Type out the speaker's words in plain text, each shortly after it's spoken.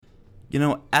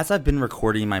As I've been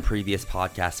recording my previous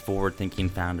podcast, Forward Thinking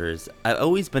Founders, I've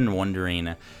always been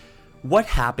wondering what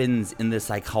happens in the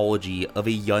psychology of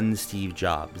a young Steve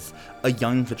Jobs, a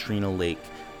young Katrina Lake,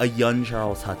 a young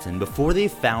Charles Hudson, before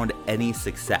they've found any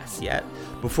success yet,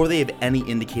 before they have any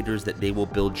indicators that they will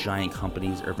build giant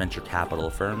companies or venture capital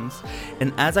firms.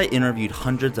 And as I interviewed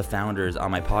hundreds of founders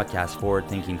on my podcast, Forward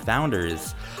Thinking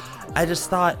Founders, I just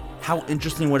thought, how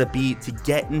interesting would it be to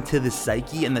get into the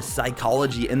psyche and the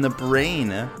psychology and the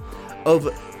brain of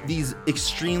these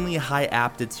extremely high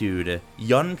aptitude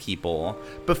young people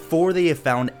before they have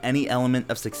found any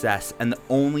element of success, and the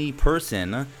only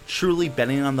person truly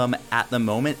betting on them at the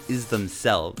moment is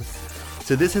themselves.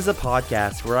 So this is a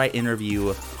podcast where I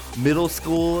interview middle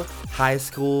school, high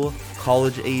school,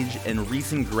 college age, and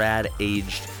recent grad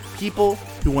aged people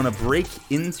who want to break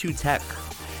into tech,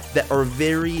 that are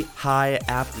very high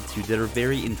aptitude, that are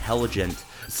very intelligent.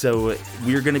 So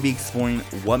we're going to be exploring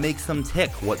what makes them tick,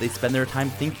 what they spend their time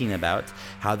thinking about,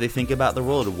 how they think about the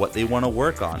world, what they want to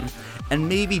work on. And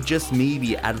maybe, just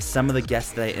maybe, out of some of the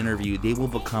guests that I interview, they will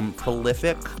become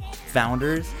prolific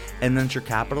founders and venture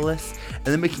capitalists. And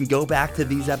then we can go back to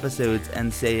these episodes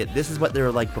and say, this is what they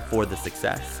were like before the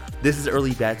success. This is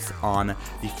Early Bets on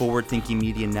the Forward Thinking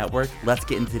Media Network. Let's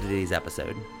get into today's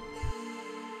episode.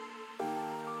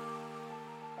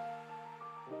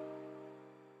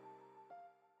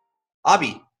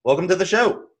 Ahbi, welcome to the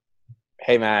show.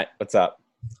 Hey, Matt. What's up?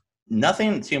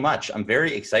 Nothing too much. I'm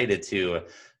very excited to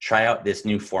try out this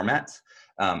new format.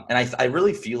 And I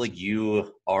really feel like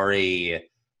you are a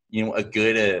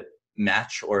good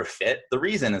match or fit. The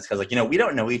reason is because, we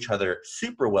don't know each other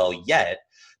super well yet.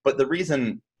 But the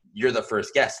reason you're the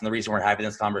first guest and the reason we're having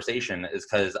this conversation is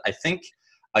because I think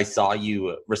I saw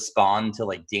you respond to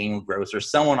Daniel Gross or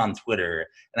someone on Twitter,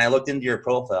 and I looked into your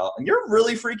profile, and you're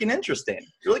really freaking interesting.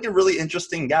 You're a really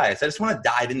interesting guy. So I just want to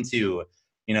dive into,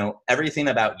 everything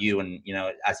about you and,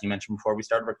 as you mentioned before we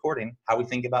started recording, how we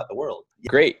think about the world.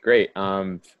 Great. I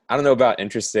don't know about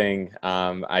interesting.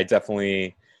 I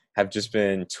definitely have just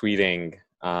been tweeting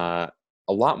a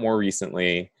lot more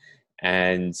recently,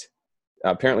 and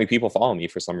apparently people follow me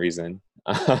for some reason.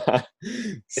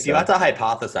 If you had to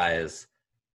hypothesize,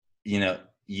 you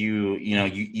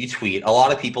tweet. A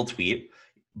lot of people tweet,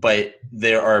 but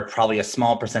there are probably a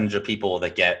small percentage of people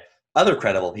that get other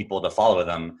credible people to follow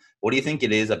them. What do you think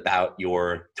it is about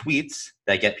your tweets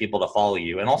that get people to follow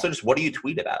you? And also, just what do you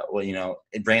tweet about? Well,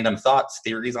 random thoughts,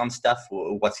 theories on stuff.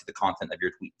 What's the content of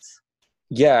your tweets?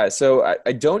 Yeah, so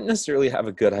I don't necessarily have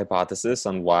a good hypothesis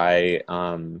on why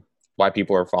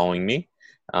people are following me.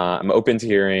 I'm open to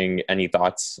hearing any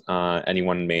thoughts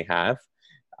anyone may have.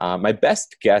 My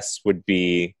best guess would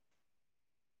be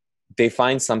they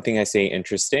find something I say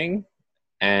interesting,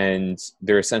 and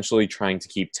they're essentially trying to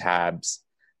keep tabs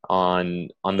on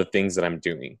the things that I'm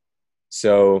doing.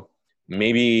 So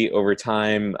maybe over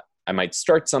time, I might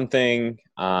start something.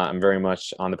 I'm very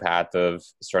much on the path of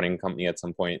starting a company at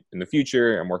some point in the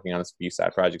future. I'm working on a few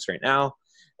side projects right now,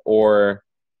 or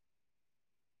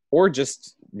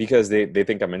just because they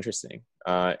think I'm interesting.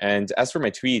 And as for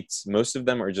my tweets, most of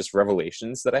them are just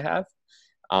revelations that I have.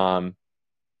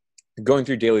 Going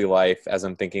through daily life as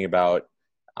I'm thinking about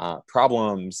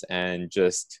problems and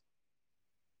just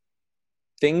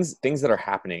things that are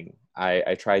happening.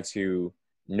 I try to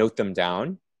note them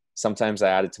down. Sometimes I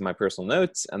add it to my personal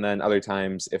notes, and then other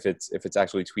times, if it's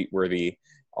actually tweet worthy,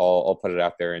 I'll put it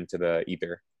out there into the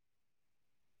ether.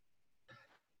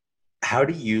 How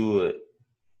do you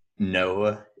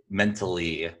know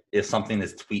mentally if something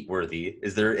is tweet worthy?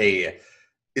 Is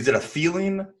it a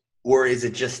feeling, or is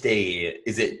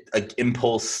it an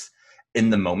impulse in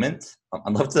the moment?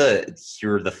 I'd love to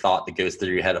hear the thought that goes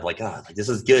through your head of this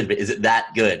is good, but is it that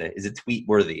good? Is it tweet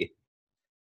worthy?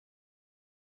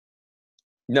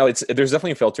 No, there's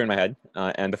definitely a filter in my head,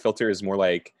 and the filter is more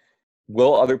like,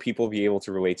 will other people be able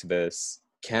to relate to this?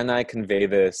 Can I convey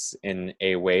this in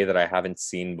a way that I haven't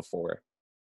seen before?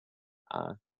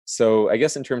 So I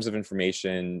guess in terms of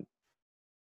information,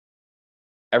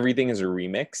 everything is a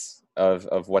remix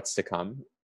of what's to come.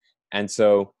 And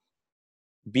so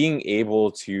being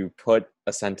able to put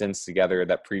a sentence together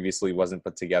that previously wasn't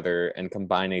put together and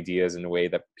combine ideas in a way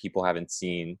that people haven't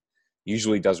seen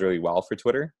usually does really well for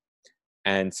Twitter.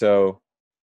 And so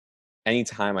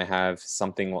anytime I have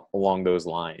something along those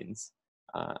lines,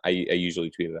 I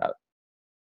usually tweet it out.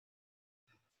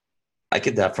 I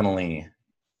could definitely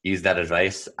use that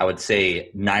advice. I would say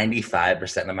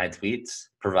 95% of my tweets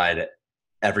provide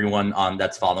everyone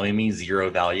that's following me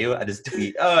zero value. I just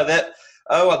tweet,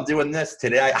 I'm doing this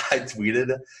today. I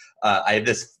tweeted, I have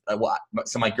this,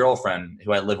 so my girlfriend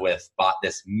who I live with bought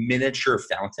this miniature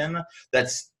fountain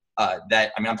that's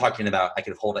that, I mean, I'm talking about, I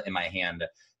could hold it in my hand.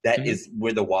 That Mhm. is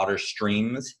where the water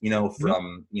streams, Mhm.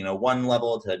 from, one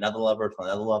level to another level to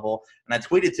another level. And I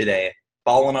tweeted today,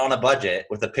 falling on a budget,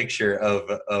 with a picture of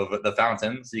the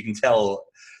fountain. So you can tell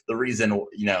the reason,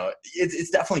 it's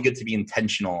definitely good to be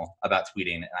intentional about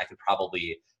tweeting. And I could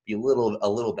probably be a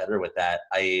little better with that.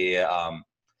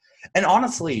 And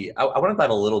honestly, I want to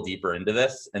dive a little deeper into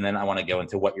this, and then I want to go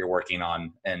into what you're working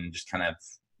on and just kind of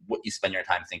what you spend your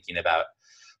time thinking about.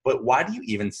 But why do you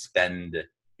even spend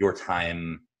your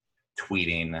time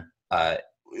tweeting?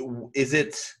 Is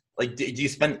it like, do you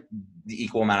spend the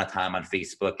equal amount of time on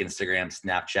Facebook, Instagram,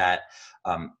 Snapchat,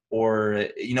 or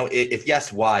if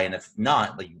yes, why, and if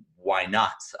not, like, why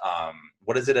not?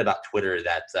 What is it about Twitter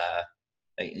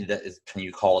can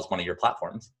you call as one of your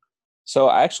platforms? So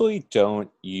I actually don't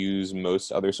use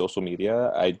most other social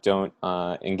media. I don't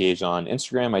engage on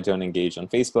Instagram. I don't engage on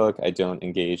Facebook. I don't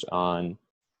engage on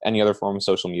any other form of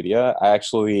social media. I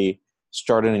actually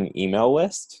started an email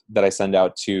list that I send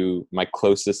out to my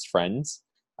closest friends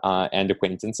and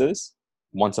acquaintances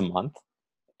once a month.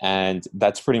 And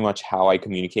that's pretty much how I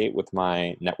communicate with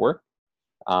my network,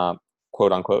 uh,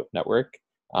 quote unquote network,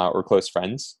 or close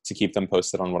friends, to keep them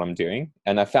posted on what I'm doing.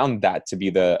 And I found that to be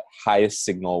the highest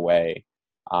signal way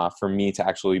for me to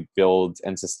actually build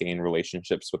and sustain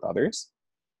relationships with others.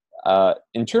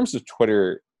 In terms of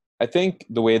Twitter, I think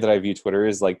the way that I view Twitter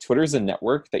is like Twitter is a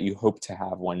network that you hope to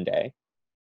have one day.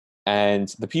 And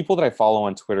the people that I follow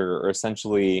on Twitter are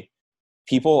essentially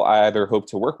people I either hope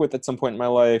to work with at some point in my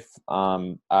life,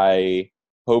 I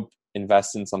hope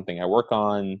invest in something I work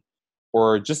on,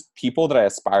 or just people that I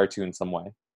aspire to in some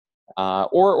way,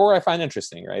 or I find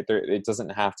interesting. Right, it doesn't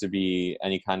have to be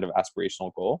any kind of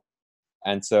aspirational goal,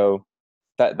 and so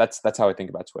that's how I think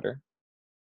about Twitter.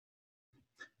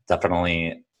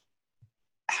 Definitely.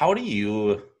 How do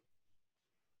you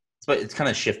But it's kind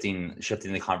of shifting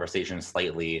the conversation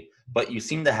slightly, but you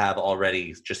seem to have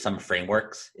already just some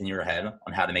frameworks in your head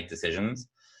on how to make decisions.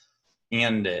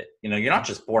 And you're not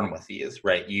just born with these,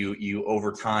 right? You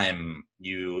over time,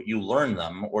 you learn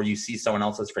them, or you see someone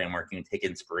else's framework and you take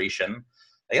inspiration.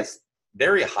 I guess,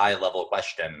 very high level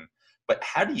question, but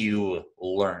how do you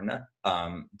learn?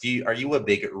 Are you a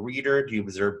big reader? Do you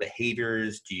observe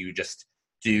behaviors? Do you just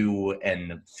do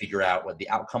and figure out what the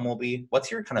outcome will be? What's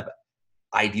your kind of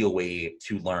ideal way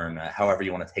to learn, however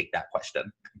you want to take that question?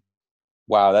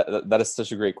 Wow, that is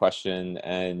such a great question,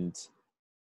 and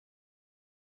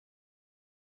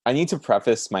I need to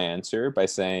preface my answer by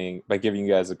giving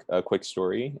you guys a quick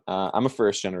story. I'm a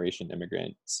first generation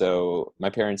immigrant. So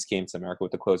my parents came to America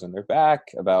with the clothes on their back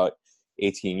about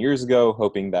 18 years ago,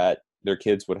 hoping that their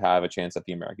kids would have a chance at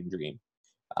the American dream.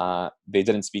 They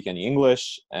didn't speak any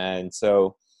English. And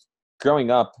so growing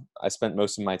up, I spent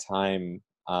most of my time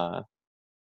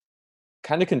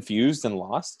kind of confused and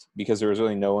lost because there was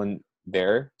really no one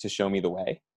there to show me the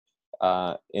way.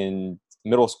 In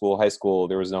middle school, high school,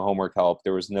 there was no homework help.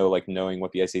 There was no like knowing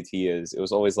what the SAT is. It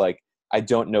was always like, I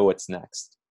don't know what's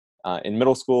next. In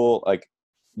middle school, like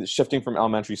shifting from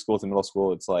elementary school to middle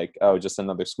school, it's like, oh, just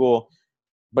another school,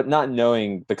 but not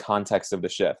knowing the context of the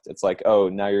shift. It's like, oh,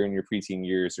 now you're in your preteen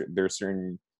years. There are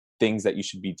certain things that you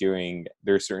should be doing.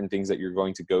 There are certain things that you're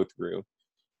going to go through.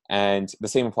 And the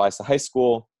same applies to high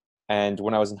school. And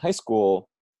when I was in high school,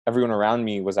 everyone around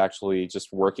me was actually just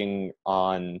working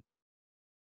on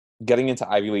getting into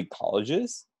Ivy League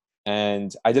colleges,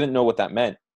 and I didn't know what that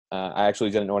meant. I actually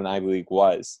didn't know what an Ivy League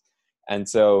was, and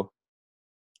so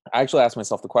I actually asked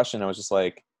myself the question. I was just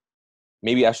like,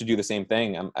 maybe I should do the same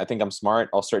thing. I think I'm smart.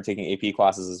 I'll start taking AP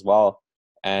classes as well,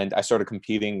 and I started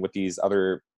competing with these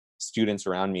other students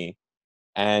around me,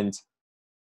 and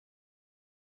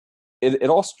it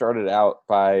all started out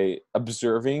by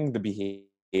observing the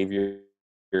behavior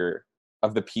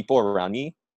of the people around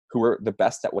me who were the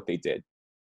best at what they did.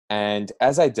 And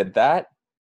as I did that,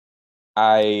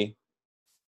 I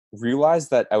realized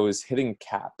that I was hitting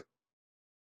cap,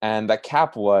 and that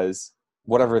cap was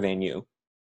whatever they knew.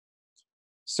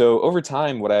 So over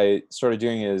time, what I started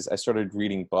doing is I started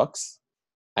reading books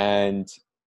and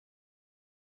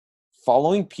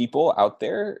following people out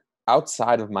there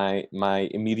outside of my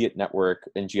immediate network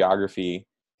and geography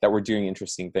that were doing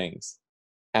interesting things.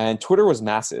 And Twitter was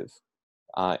massive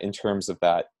in terms of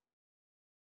that,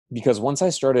 because once I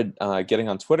started getting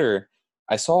on Twitter,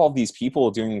 I saw all these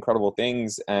people doing incredible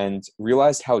things and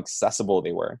realized how accessible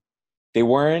they were. They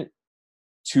weren't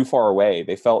too far away.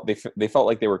 They felt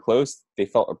like they were close. They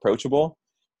felt approachable,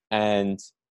 and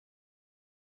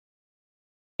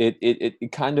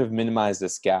it kind of minimized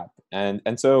this gap. And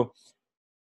so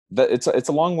it's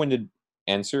a long-winded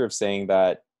answer of saying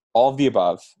that all of the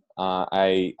above.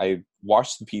 I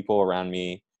watch the people around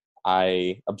me.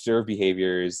 I observe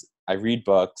behaviors. I read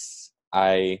books.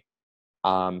 I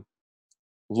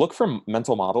look for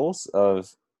mental models of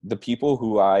the people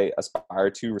who I aspire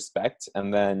to respect,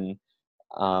 and then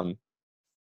um,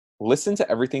 listen to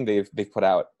everything they've put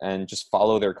out and just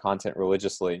follow their content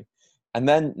religiously. And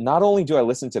then not only do I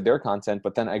listen to their content,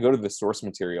 but then I go to the source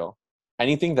material.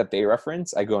 Anything that they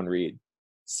reference, I go and read.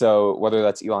 So whether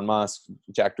that's Elon Musk,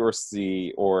 Jack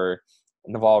Dorsey, or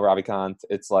Naval Ravikant,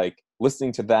 it's like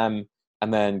listening to them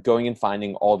and then going and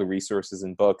finding all the resources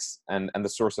and books and the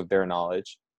source of their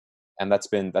knowledge. And that's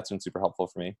been super helpful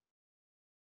for me.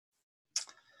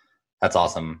 That's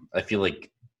awesome. I feel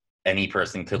like any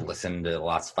person could listen to the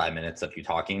last 5 minutes of you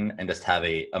talking and just have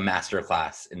a master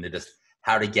class into just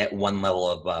how to get one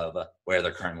level above where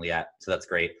they're currently at. So that's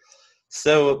great.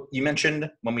 So you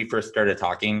mentioned when we first started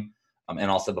talking,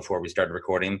 and also before we started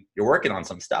recording, you're working on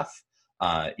some stuff.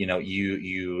 You're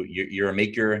a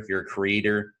maker, you're a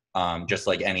creator, just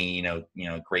like any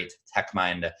great tech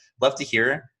mind. Love to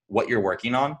hear what you're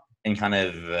working on and kind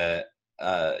of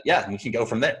we can go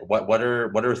from there. What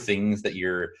are things that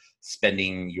you're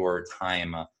spending your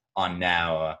time on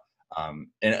now?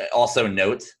 And also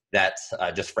note that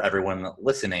just for everyone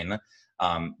listening,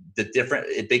 a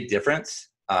big difference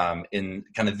in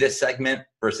kind of this segment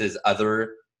versus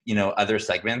other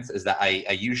segments is that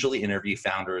I usually interview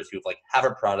founders who have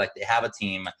a product, they have a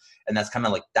team, and that's kind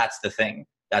of like that's the thing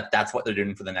that's what they're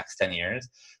doing for the next 10 years.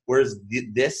 Whereas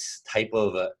this type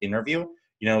of interview,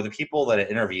 the people that I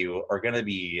interview are going to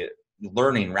be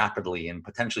learning rapidly and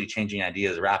potentially changing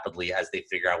ideas rapidly as they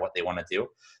figure out what they want to do.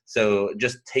 So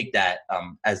just take that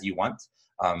as you want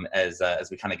as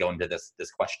we kind of go into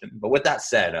this question. But with that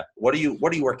said, what are you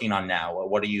working on now?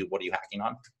 What are you hacking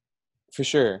on? For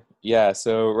sure. Yeah.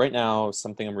 So right now,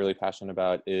 something I'm really passionate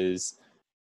about is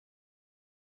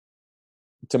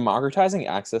democratizing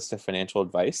access to financial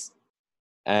advice.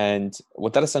 And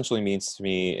what that essentially means to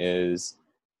me is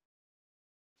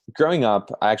growing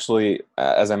up, actually,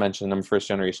 as I mentioned, I'm a first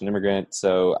generation immigrant.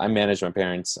 So I manage my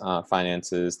parents'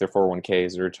 finances, their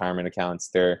 401ks, their retirement accounts,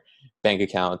 their bank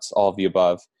accounts, all of the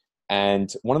above.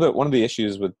 And one of the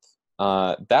issues with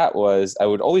that was I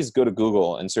would always go to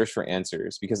Google and search for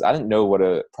answers because I didn't know what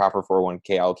a proper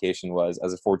 401k allocation was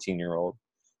as a 14-year-old,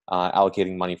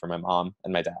 allocating money for my mom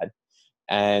and my dad.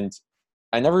 And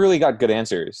I never really got good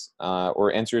answers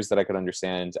or answers that I could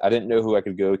understand. I didn't know who I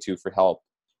could go to for help.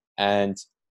 And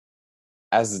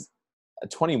as a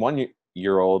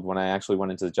 21-year-old, when I actually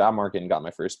went into the job market and got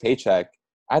my first paycheck,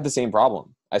 I had the same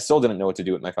problem. I still didn't know what to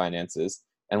do with my finances.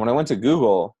 And when I went to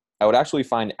Google, I would actually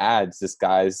find ads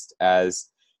disguised as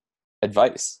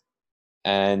advice.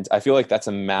 And I feel like that's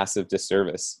a massive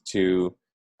disservice to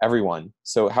everyone.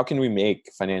 So how can we make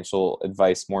financial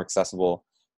advice more accessible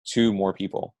to more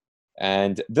people?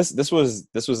 And this was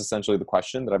essentially the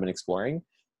question that I've been exploring.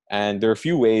 And there are a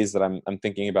few ways that I'm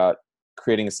thinking about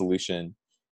creating a solution.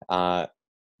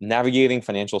 Navigating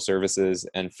financial services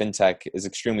and fintech is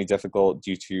extremely difficult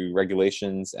due to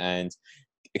regulations and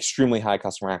extremely high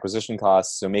customer acquisition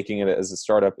costs. So making it as a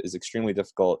startup is extremely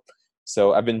difficult.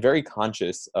 So I've been very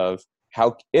conscious of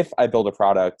how, if I build a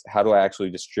product, how do I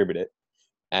actually distribute it?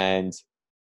 And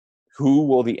who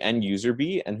will the end user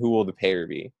be and who will the payer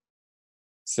be?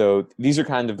 So these are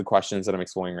kind of the questions that I'm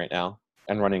exploring right now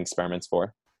and running experiments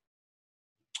for.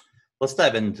 Let's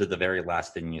dive into the very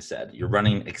last thing you said. You're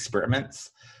running experiments.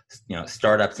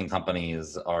 Startups and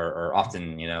companies are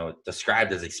often,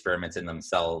 described as experiments in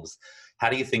themselves. How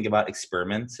do you think about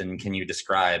experiments? And can you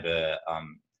describe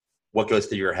what goes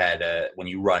through your head when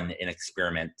you run an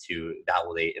experiment to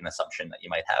validate an assumption that you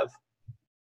might have?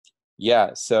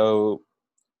 Yeah. So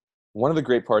one of the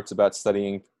great parts about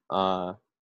studying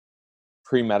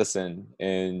pre-medicine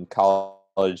in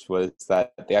college was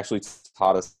that they actually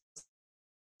taught us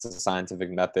a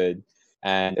scientific method.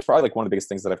 And it's probably one of the biggest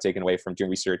things that I've taken away from doing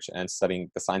research and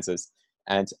studying the sciences.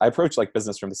 And I approach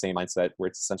business from the same mindset, where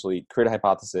it's essentially create a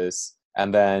hypothesis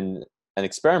and then an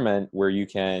experiment where you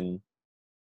can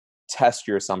test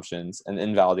your assumptions and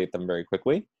invalidate them very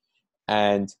quickly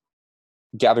and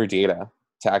gather data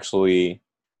to actually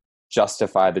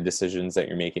justify the decisions that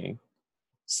you're making.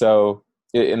 So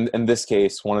in this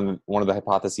case, one of the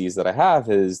hypotheses that I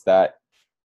have is that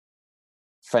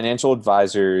financial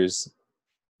advisors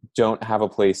don't have a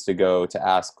place to go to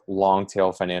ask long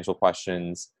tail financial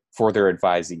questions for their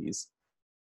advisees.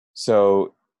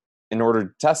 So in order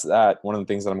to test that, one of the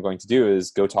things that I'm going to do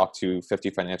is go talk to 50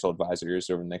 financial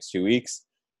advisors over the next 2 weeks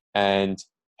and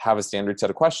have a standard set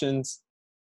of questions,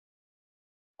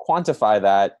 quantify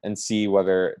that, and see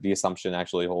whether the assumption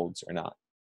actually holds or not.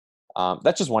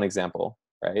 That's just one example.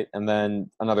 right? And then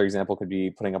another example could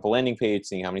be putting up a landing page,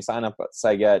 seeing how many signups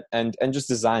I get, and just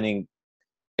designing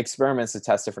experiments to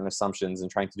test different assumptions and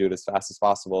trying to do it as fast as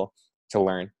possible to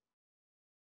learn.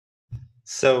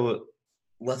 So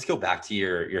let's go back to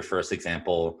your first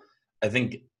example. I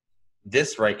think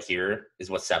this right here is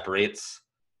what separates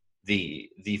the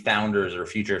founders or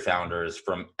future founders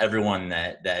from everyone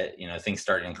that thinks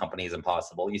starting a company is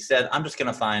impossible. You said, I'm just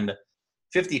going to find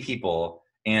 50 people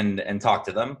and talk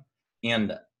to them.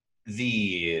 And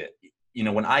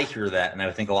when I hear that, and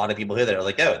I think a lot of people hear that are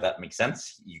like, oh, that makes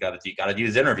sense. You got to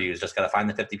use interviews, just got to find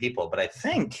the 50 people. But I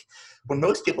think when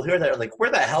most people hear that, are like, where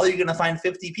the hell are you going to find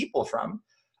 50 people from?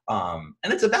 And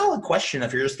it's a valid question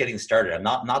if you're just getting started. I'm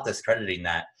not discrediting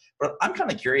that, but I'm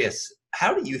kind of curious.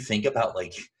 How do you think about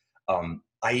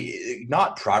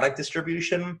not product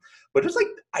distribution, but just like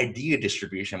idea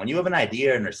distribution? When you have an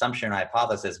idea, an assumption, a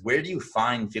hypothesis, where do you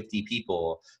find 50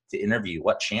 people to interview?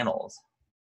 What channels?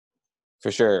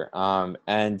 For sure.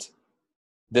 And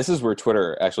this is where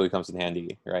Twitter actually comes in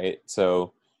handy, right?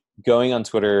 So going on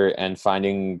Twitter and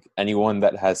finding anyone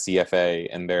that has CFA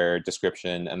in their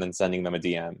description and then sending them a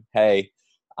DM. Hey,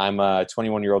 I'm a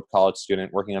 21-year-old college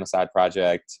student working on a side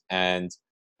project. And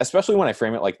especially when I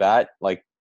frame it like that, like,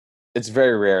 it's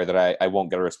very rare that I won't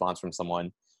get a response from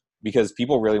someone, because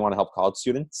people really want to help college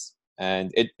students.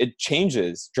 And it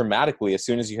changes dramatically as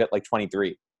soon as you hit like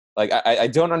 23. Like, I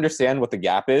don't understand what the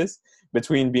gap is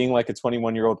between being like a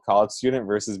 21-year-old college student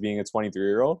versus being a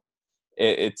 23-year-old.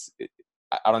 I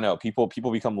don't know.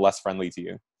 People become less friendly to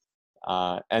you.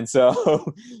 And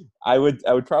so I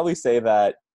would probably say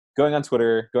that going on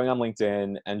Twitter, going on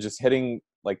LinkedIn, and just hitting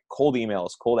like cold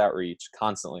emails, cold outreach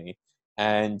constantly.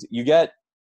 And you get,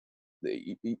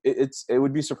 it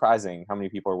would be surprising how many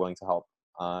people are willing to help.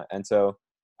 And so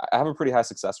I have a pretty high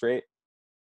success rate.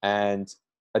 And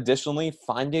additionally,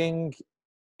 finding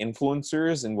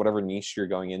influencers in whatever niche you're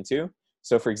going into.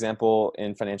 So for example,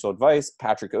 in financial advice,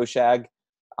 Patrick Oshag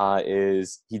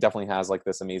he definitely has like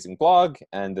this amazing blog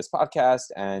and this podcast,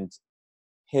 and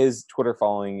his Twitter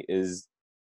following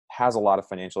has a lot of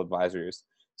financial advisors.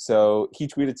 So he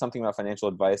tweeted something about financial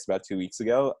advice about 2 weeks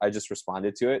ago. I just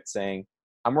responded to it saying,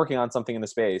 I'm working on something in the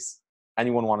space.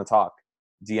 Anyone want to talk?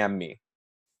 DM me.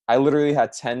 I literally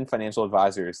had 10 financial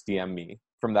advisors DM me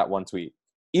from that one tweet,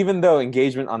 even though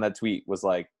engagement on that tweet was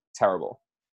like terrible.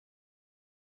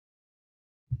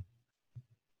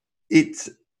 It's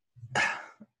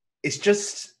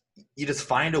just, you just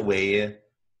find a way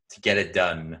to get it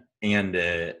done. And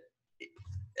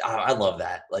I love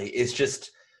that. Like, it's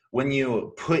just, when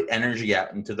you put energy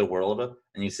out into the world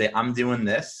and you say, I'm doing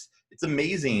this, it's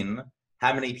amazing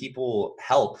how many people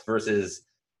help versus,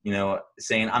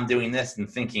 saying I'm doing this and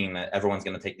thinking that everyone's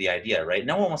going to take the idea, right?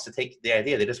 No one wants to take the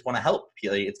idea. They just want to help.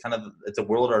 It's a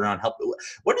world around help.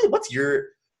 What's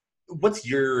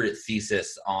your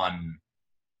thesis on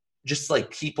just like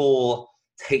people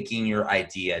taking your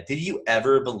idea? Did you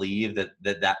ever believe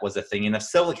that was a thing? And if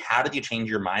so, like, how did you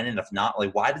change your mind? And if not,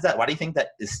 like, why do you think that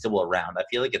is still around? I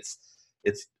feel like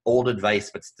it's old advice,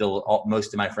 but still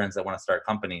most of my friends that want to start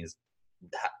companies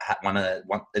want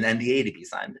an NDA to be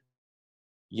signed.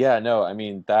 Yeah, no, I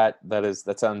mean, that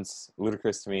sounds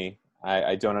ludicrous to me.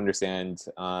 I don't understand.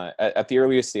 At the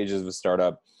earliest stages of a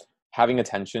startup, having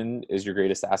attention is your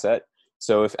greatest asset.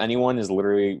 So if anyone is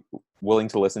literally willing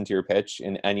to listen to your pitch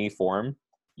in any form,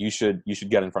 you should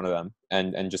get in front of them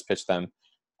and just pitch them.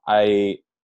 I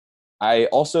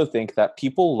also think that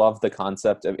people love the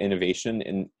concept of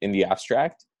innovation in the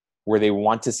abstract, where they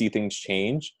want to see things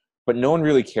change, but no one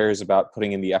really cares about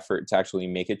putting in the effort to actually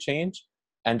make it change.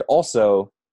 And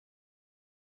also,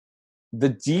 the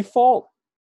default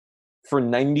for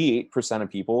 98% of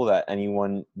people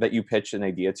that you pitch an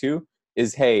idea to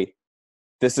is, hey,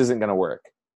 this isn't going to work,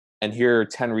 and here are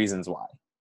 10 reasons why.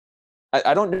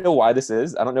 I don't know why this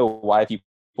is. I don't know why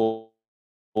people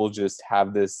will just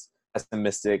have this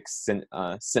pessimistic,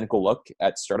 cynical look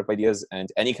at startup ideas and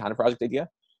any kind of project idea.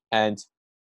 And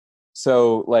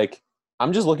so, like,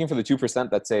 I'm just looking for the 2%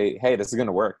 that say, hey, this is going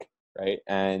to work, right?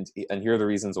 And here are the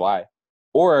reasons why.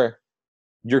 Or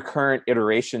your current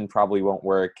iteration probably won't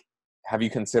work. Have you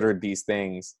considered these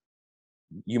things?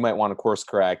 You might want to course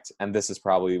correct, and this is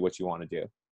probably what you want to do.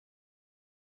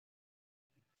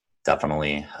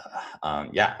 Definitely.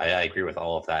 Yeah, I agree with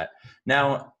all of that.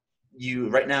 Now,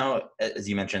 right now, as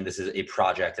you mentioned, this is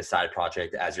a side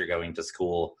project as you're going to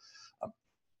school.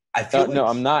 I feel no,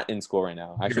 I'm not in school right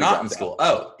now. You're not in school.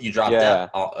 Oh, you dropped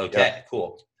out. Oh, okay, yep.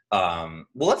 Cool. Well,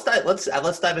 let's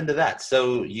dive into that.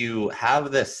 So you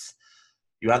have this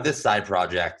side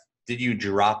project. Did you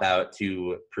drop out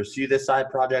to pursue this side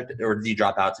project, or did you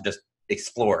drop out to just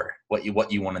explore what you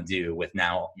want to do with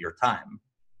now your time?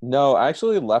 No, I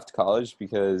actually left college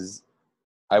because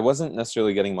I wasn't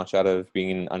necessarily getting much out of being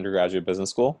in undergraduate business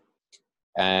school.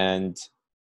 And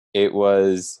it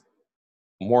was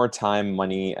more time,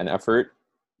 money, and effort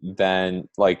than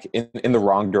like in the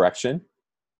wrong direction.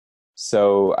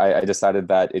 So I decided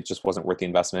that it just wasn't worth the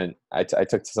investment. I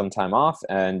took some time off,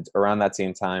 and around that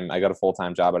same time, I got a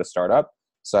full-time job at a startup.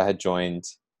 So I had joined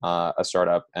a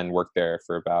startup and worked there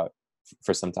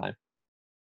for some time.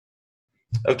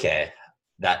 Okay,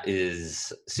 that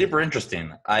is super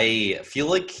interesting. I feel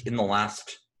like in the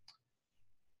last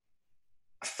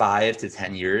 5 to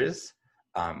 10 years,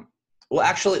 well,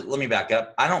 actually, let me back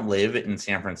up. I don't live in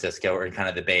San Francisco or in kind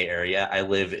of the Bay Area. I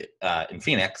live in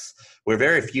Phoenix, where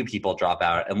very few people drop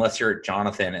out, unless you're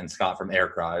Jonathan and Scott from Air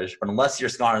Garage. But unless you're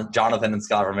Jonathan and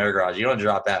Scott from Air Garage, you don't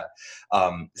drop out.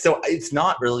 So it's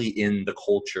not really in the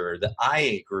culture that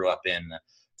I grew up in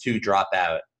to drop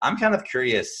out. I'm kind of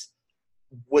curious.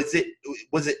 Was it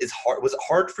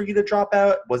hard for you to drop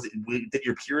out? Did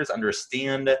your peers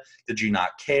understand? Did you not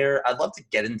care? I'd love to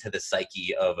get into the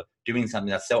psyche of doing something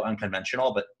that's so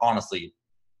unconventional, but honestly,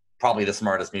 probably the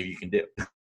smartest move you can do.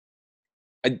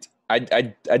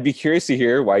 I'd be curious to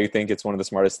hear why you think it's one of the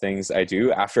smartest things I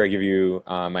do after I give you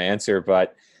my answer.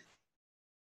 But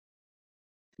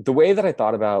the way that I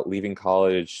thought about leaving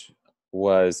college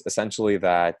was essentially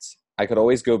that I could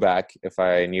always go back if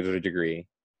I needed a degree.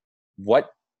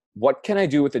 What can I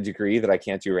do with a degree that I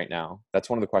can't do right now? That's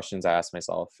one of the questions I asked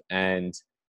myself. And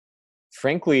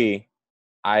frankly,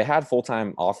 I had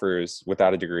full-time offers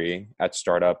without a degree at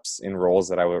startups in roles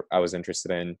that I was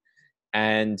interested in.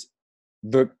 And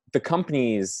the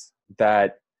companies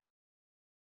that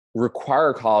require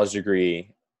a college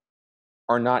degree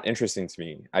are not interesting to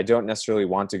me. I don't necessarily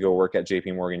want to go work at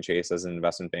JP Morgan Chase as an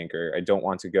investment banker. I don't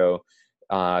want to go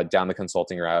down the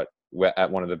consulting route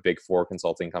at one of the big four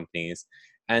consulting companies.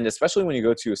 And especially when you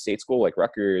go to a state school like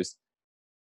Rutgers,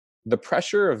 the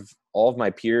pressure of all of my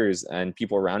peers and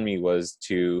people around me was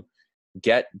to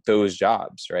get those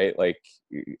jobs, right? Like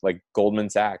Goldman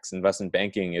Sachs, investment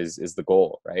banking is the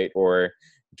goal, right? Or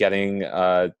getting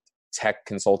a tech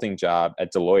consulting job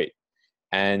at Deloitte.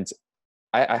 And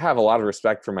I have a lot of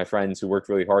respect for my friends who worked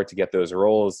really hard to get those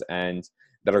roles and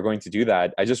that are going to do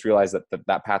that. I just realized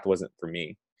that path wasn't for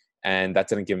me. And that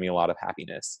didn't give me a lot of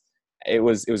happiness. It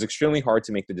was extremely hard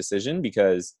to make the decision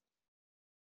because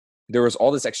there was all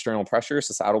this external pressure,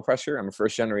 societal pressure. I'm a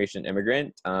first generation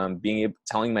immigrant.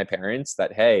 Telling my parents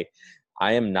that, hey,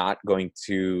 I am not going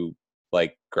to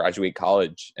like graduate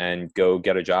college and go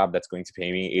get a job that's going to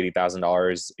pay me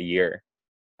 $80,000 a year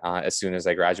as soon as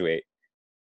I graduate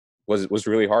was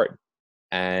really hard.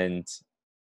 And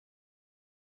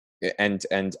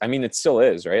I mean, it still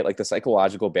is, right? Like the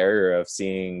psychological barrier of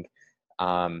seeing,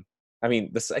 the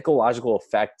psychological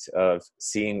effect of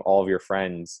seeing all of your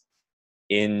friends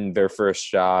in their first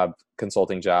job,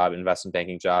 consulting job, investment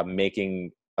banking job,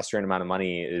 making a certain amount of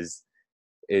money is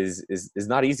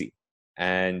not easy.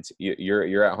 And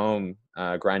you're at home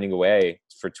grinding away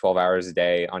for 12 hours a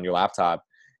day on your laptop,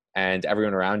 and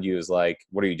everyone around you is like,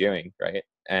 "What are you doing?" Right?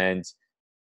 And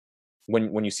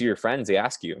when you see your friends, they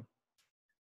ask you.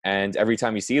 And every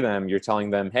time you see them, you're telling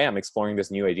them, hey, I'm exploring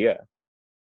this new idea.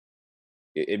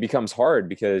 It becomes hard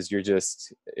because you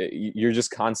just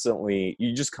constantly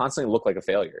look like a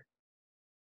failure.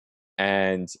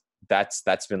 And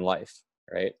that's been life,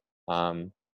 right?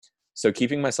 So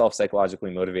keeping myself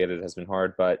psychologically motivated has been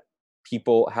hard, but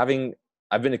I've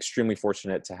been extremely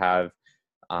fortunate to have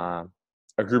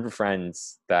a group of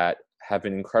friends that have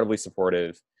been incredibly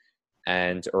supportive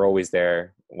and are always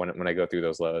there when I go through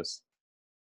those lows.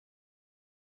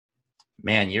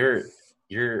 Man, you're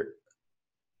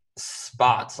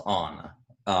spot on.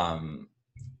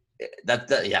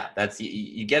 That's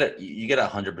you get it. You get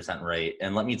 100% right.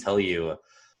 And let me tell you,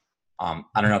 I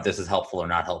don't know if this is helpful or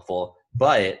not helpful,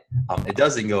 but it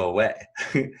doesn't go away.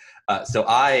 So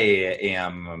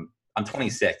I'm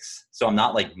 26, so I'm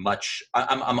not like much.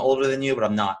 I'm older than you, but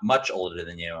I'm not much older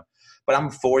than you. But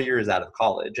I'm 4 years out of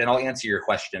college, and I'll answer your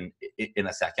question in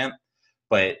a second.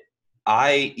 But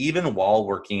even while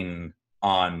working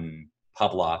on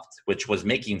Publoft, which was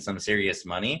making some serious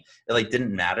money, it like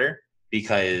didn't matter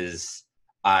because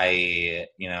I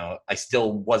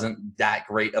still wasn't that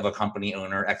great of a company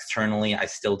owner externally. I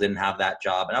still didn't have that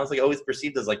job. And I was like always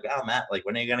perceived as like, oh, Matt, like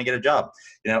when are you going to get a job?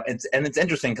 It's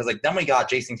interesting because like then we got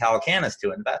Jason Calacanis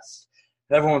to invest.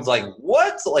 And everyone's like,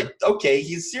 what? Like, okay,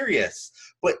 he's serious.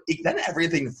 But then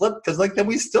everything flipped because like then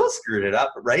we still screwed it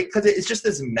up, right? Because it's just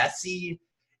this messy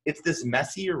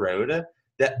road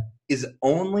that is the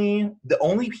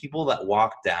only people that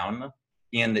walk down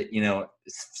and,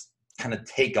 kind of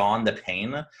take on the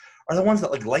pain are the ones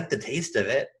that like the taste of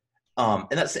it. And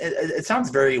it sounds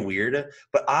very weird,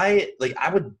 but I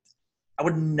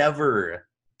would never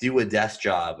do a desk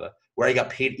job where I got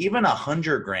paid even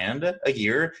 $100,000 a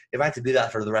year if I had to do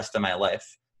that for the rest of my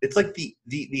life. It's like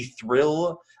the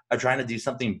thrill of trying to do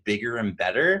something bigger and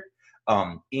better,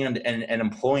 and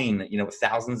employing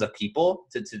thousands of people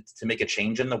to make a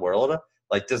change in the world.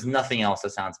 Like, there's nothing else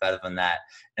that sounds better than that.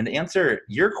 And to answer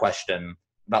your question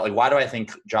about like why do I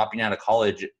think dropping out of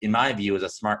college, in my view, is a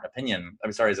smart opinion.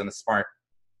 I'm sorry, isn't a smart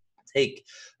take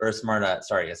or a smart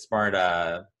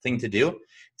thing to do.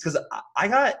 It's because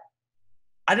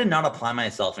I did not apply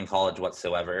myself in college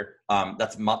whatsoever.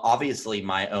 That's obviously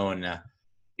my own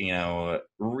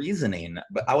reasoning,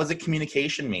 but I was a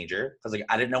communication major because like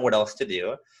I didn't know what else to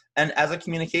do. And as a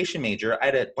communication major, I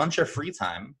had a bunch of free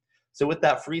time. So with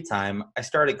that free time, I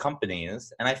started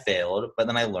companies and I failed, but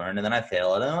then I learned and then I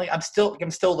failed. And like I'm still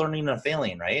learning and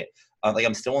failing, right? Like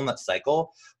I'm still in that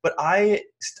cycle. But I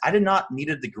did not need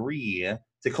a degree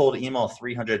to cold email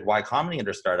 300 Y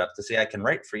Combinator startups to say I can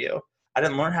write for you. I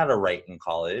didn't learn how to write in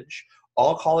college.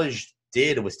 All college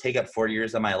did was take up 4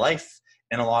 years of my life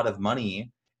and a lot of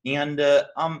money, and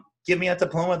give me a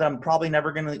diploma that I'm probably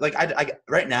never gonna like. I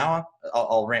right now,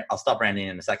 I'll stop ranting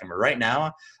in a second, but right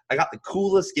now, I got the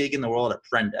coolest gig in the world at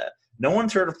Prenda. No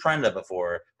one's heard of Prenda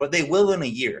before, but they will in a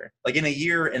year. Like in a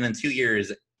year and in 2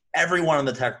 years, everyone in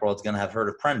the tech world is gonna have heard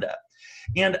of Prenda.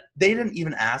 And they didn't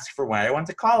even ask for when I went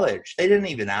to college. They didn't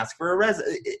even ask for a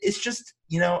It's just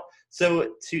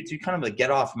So to kind of like get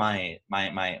off my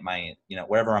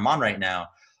wherever I'm on right now,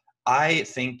 I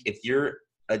think if you're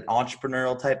an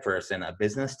entrepreneurial type person, a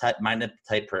business minded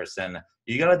type person,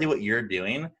 you got to do what you're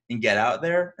doing and get out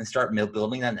there and start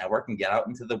building that network and get out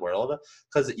into the world,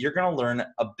 because you're going to learn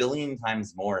a billion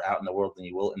times more out in the world than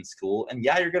you will in school. And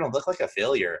yeah, you're going to look like a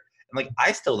failure. And like,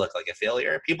 I still look like a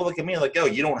failure. People look at me like, oh,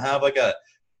 you don't have like a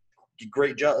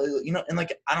great job, and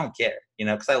like, I don't care,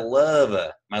 because I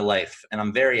love my life and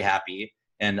I'm very happy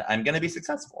and I'm going to be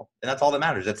successful. And that's all that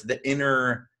matters. That's the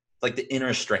inner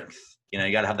strength.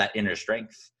 You got to have that inner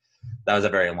strength. That was a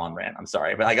very long rant. I'm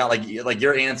sorry, but I got like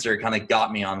your answer kind of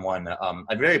got me on one. I'm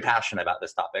very passionate about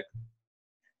this topic.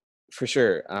 For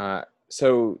sure.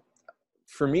 So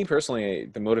for me personally,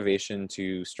 the motivation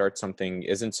to start something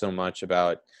isn't so much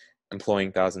about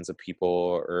employing thousands of people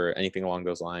or anything along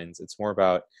those lines. It's more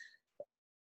about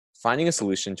finding a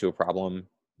solution to a problem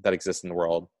that exists in the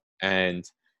world. And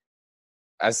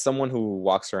as someone who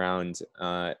walks around,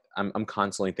 I'm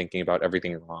constantly thinking about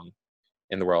everything wrong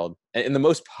in the world in the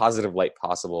most positive light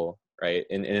possible, right?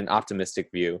 In an optimistic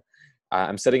view.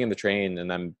 I'm sitting in the train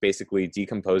and I'm basically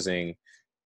decomposing,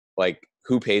 like,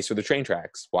 who pays for the train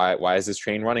tracks? Why is this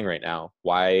train running right now?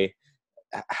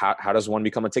 How does one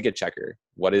become a ticket checker?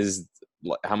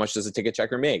 How much does a ticket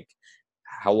checker make?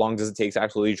 How long does it take to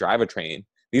actually drive a train?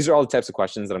 These are all the types of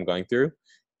questions that I'm going through,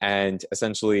 and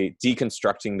essentially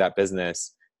deconstructing that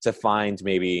business to find,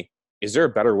 maybe, is there a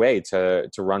better way to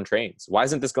run trains? Why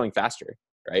isn't this going faster?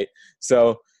 Right?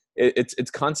 So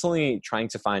it's constantly trying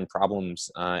to find problems.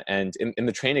 And in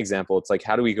the train example, it's like,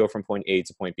 how do we go from point A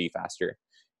to point B faster?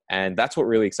 And that's what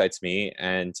really excites me.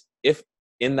 And if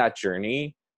in that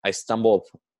journey, I stumble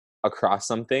across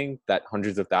something that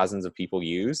hundreds of thousands of people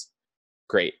use,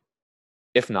 great.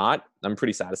 If not, I'm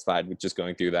pretty satisfied with just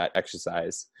going through that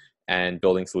exercise and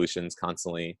building solutions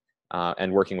constantly,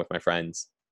 and working with my friends.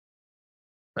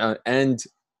 And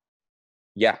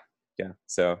yeah.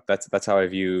 So that's how I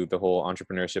view the whole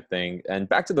entrepreneurship thing. And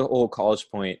back to the whole college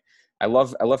point, I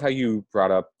love how you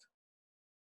brought up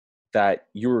that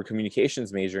you were a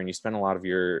communications major and you spent a lot of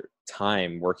your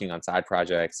time working on side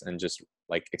projects and just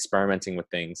like experimenting with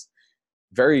things.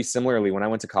 Very similarly, when I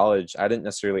went to college, I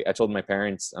told my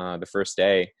parents the first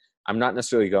day, I'm not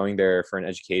necessarily going there for an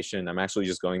education. I'm actually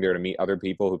just going there to meet other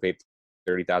people who pay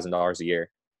 $30,000 a year.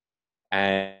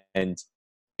 And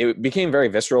it became very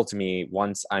visceral to me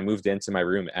once I moved into my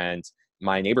room and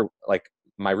my neighbor, like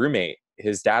my roommate,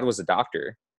 his dad was a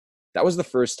doctor. That was the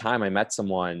first time I met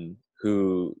someone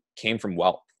who came from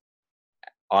wealth,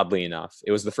 oddly enough.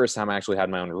 It was the first time I actually had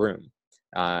my own room.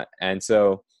 And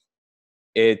so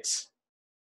it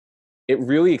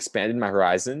really expanded my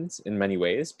horizons in many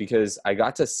ways, because I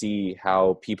got to see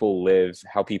how people live,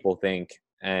 how people think,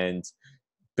 and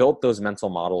built those mental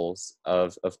models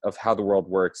of how the world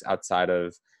works outside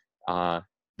of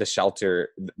the shelter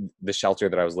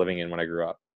that I was living in when I grew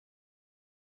up.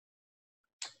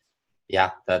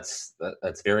 Yeah, that's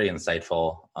very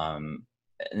insightful.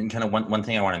 And kind of one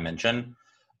thing I want to mention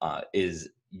is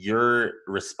your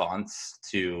response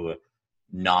to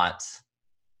not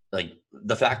like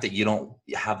the fact that you don't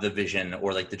have the vision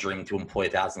or like the dream to employ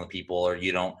thousands of people, or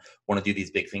you don't want to do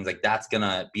these big things, like that's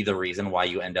gonna be the reason why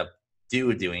you end up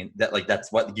doing that. Like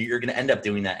that's what you're gonna end up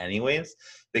doing that anyways,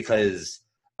 because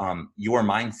your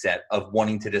mindset of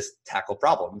wanting to just tackle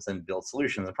problems and build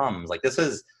solutions and problems. Like this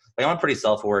is like, I'm a pretty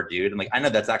self-aware dude, and like I know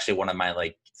that's actually one of my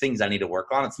like things I need to work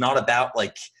on. It's not about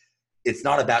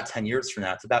 10 years from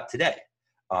now, it's about today.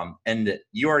 And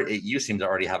you seem to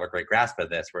already have a great grasp of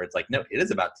this, where it's like, no, it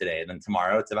is about today, and then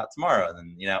tomorrow it's about tomorrow, and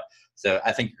then so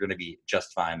I think you're going to be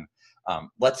just fine.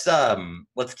 Let's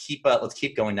keep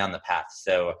going down the path.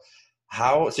 So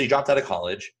you dropped out of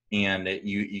college and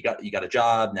you got a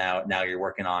job now you're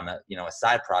working on a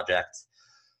side project.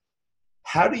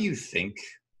 How do you think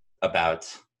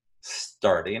about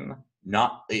starting?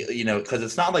 Not because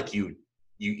it's not like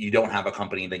you don't have a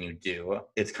company, then you do.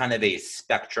 It's kind of a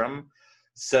spectrum.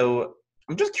 So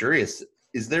I'm just curious,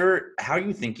 how are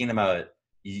you thinking about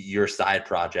your side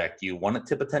project? Do you want it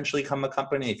to potentially become a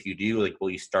company? If you do, like, will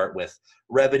you start with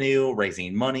revenue,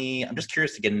 raising money? I'm just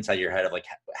curious to get inside your head of like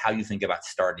how you think about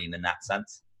starting in that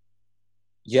sense.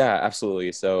 Yeah,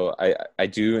 absolutely. So I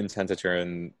do intend to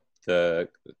turn the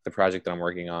project that I'm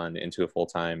working on into a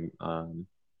full-time,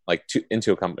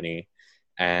 into a company.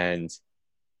 And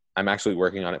I'm actually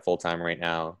working on it full-time right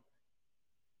now.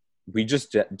 We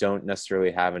just don't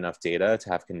necessarily have enough data to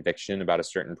have conviction about a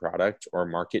certain product or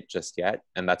market just yet.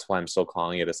 And that's why I'm still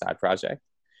calling it a side project.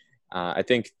 I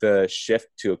think the shift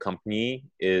to a company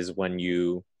is when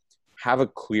you have a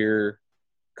clear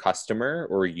customer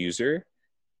or user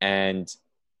and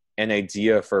an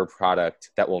idea for a product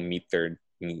that will meet their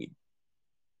need.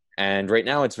 And right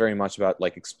now it's very much about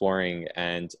like exploring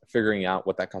and figuring out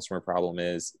what that customer problem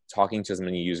is, talking to as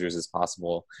many users as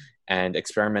possible, and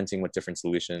experimenting with different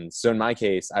solutions. So in my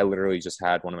case, I literally just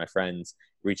had one of my friends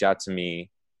reach out to me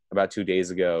about 2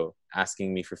 days ago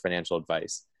asking me for financial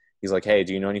advice. He's like, hey,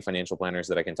 do you know any financial planners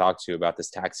that I can talk to about this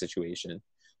tax situation?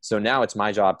 So now it's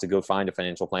my job to go find a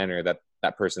financial planner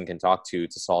that person can talk to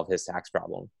solve his tax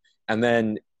problem, and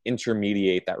then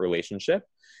intermediate that relationship,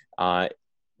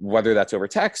 whether that's over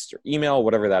text or email,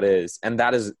 whatever that is. And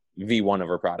that is V1 of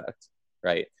our product,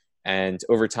 right? And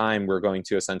over time, we're going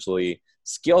to essentially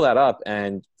scale that up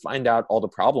and find out all the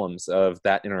problems of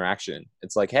that interaction.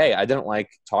 It's like, hey, I didn't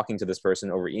like talking to this person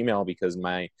over email because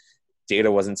my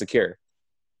data wasn't secure.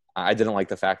 I didn't like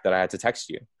the fact that I had to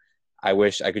text you. I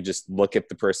wish I could just look at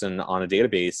the person on a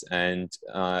database and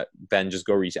then just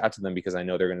go reach out to them because I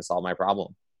know they're going to solve my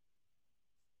problem.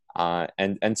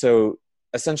 And so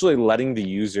essentially letting the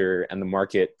user and the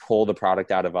market pull the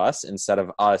product out of us instead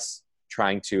of us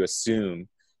trying to assume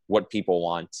what people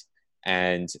want.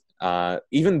 And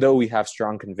even though we have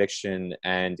strong conviction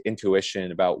and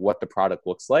intuition about what the product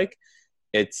looks like,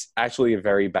 it's actually a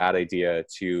very bad idea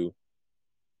to,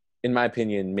 in my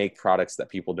opinion, make products that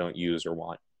people don't use or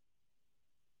want.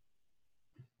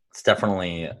 It's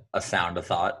definitely a sound of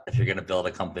thought. If you're going to build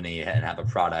a company and have a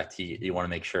product, you want to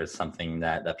make sure it's something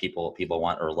that people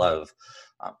want or love.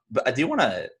 But I do want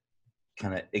to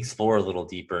kind of explore a little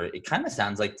deeper. It kind of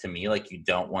sounds like to me like you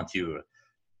don't want to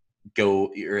go,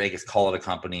 or I guess call it a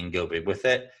company and go big with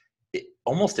it,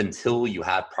 almost until you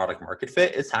have product market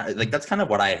fit. It's like that's kind of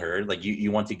what I heard. Like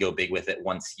you want to go big with it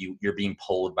once you're being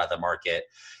pulled by the market,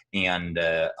 and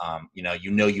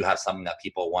you have something that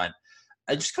people want.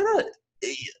 I just kind of,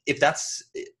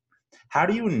 how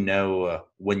do you know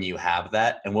when you have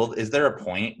that? And is there a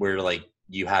point where like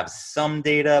you have some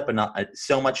data but not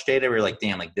so much data where you're like,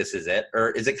 damn, like this is it? Or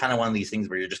is it kind of one of these things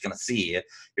where you're just going to see,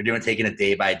 you're taking it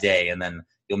day by day, and then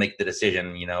you'll make the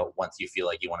decision, once you feel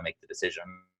like you want to make the decision?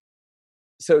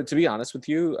 So to be honest with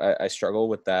you, I struggle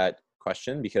with that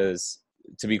question because,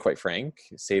 to be quite frank,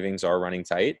 savings are running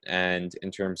tight. And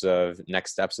in terms of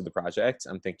next steps of the project,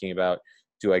 I'm thinking about,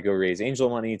 do I go raise angel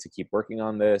money to keep working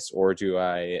on this, or do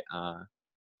I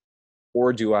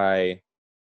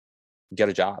get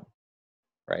a job,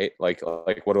 right? Like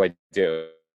what do I do?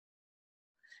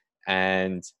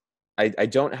 And I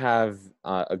don't have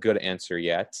a good answer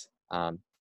yet.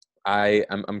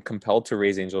 I'm compelled to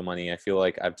raise angel money. I feel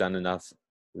like I've done enough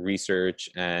research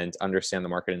and understand the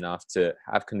market enough to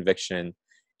have conviction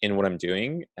in what I'm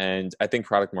doing. And I think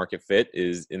product market fit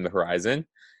is in the horizon.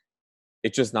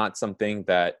 It's just not something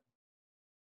that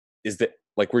is that,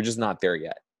 like, we're just not there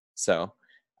yet. So,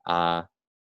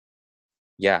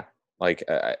 yeah, like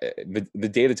the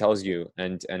data tells you,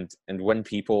 and when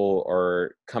people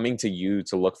are coming to you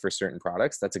to look for certain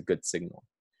products, that's a good signal,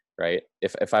 right?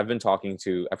 If I've probably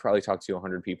talked to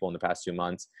 100 people in the past 2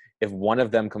 months. If one of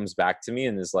them comes back to me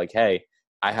and is like, hey,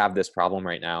 I have this problem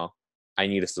right now, I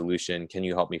need a solution, can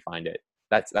you help me find it?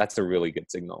 That's a really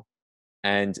good signal.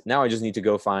 And now I just need to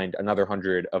go find another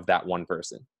 100 of that one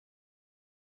person.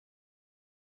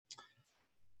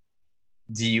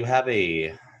 Do you have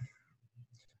a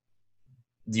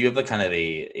kind of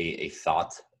a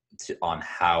thought on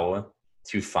how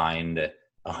to find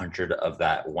 100 of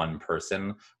that one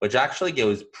person, which actually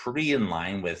goes pretty in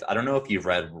line with, I don't know if you've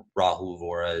read Rahul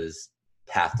Vora's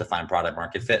Path to Find Product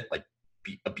Market Fit, like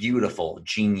a beautiful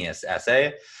genius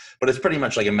essay, but it's pretty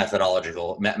much like a methodology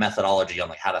on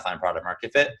like how to find product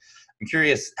market fit. I'm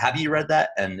curious, have you read that?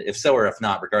 And if so, or if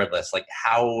not, regardless, like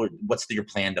what's your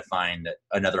plan to find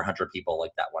another 100 people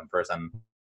like that one person?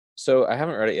 So I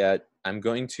haven't read it yet. I'm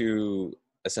going to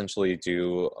essentially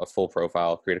do a full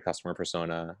profile, create a customer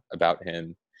persona about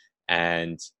him,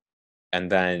 and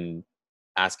then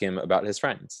ask him about his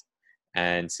friends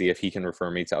and see if he can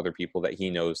refer me to other people that he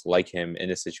knows like him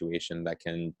in a situation that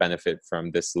can benefit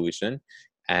from this solution.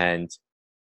 And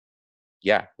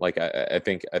yeah, like I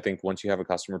think once you have a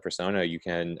customer persona, you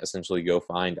can essentially go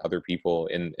find other people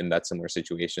in that similar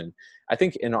situation. I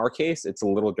think in our case, it's a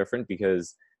little different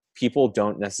because people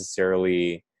don't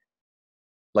necessarily,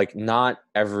 like, not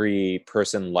every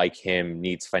person like him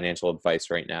needs financial advice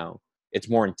right now. It's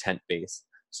more intent based.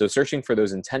 So searching for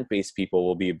those intent based people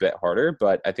will be a bit harder,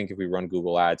 but I think if we run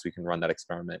Google Ads, we can run that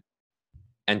experiment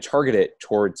and target it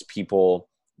towards people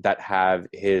that have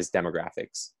his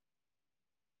demographics.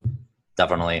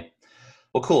 Definitely.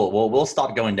 Well, cool. Well, we'll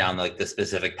stop going down like the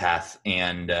specific path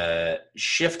and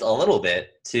shift a little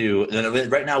bit to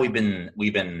right now. We've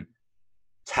been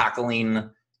tackling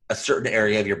a certain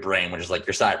area of your brain, which is like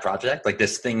your side project, like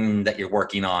this thing that you're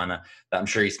working on that I'm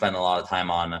sure you spend a lot of time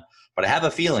on. But I have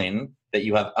a feeling that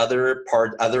you have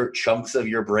other chunks of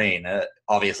your brain.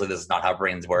 Obviously, this is not how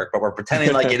brains work, but we're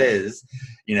pretending like it is.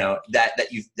 You know, that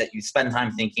you spend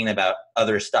time thinking about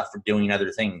other stuff or doing other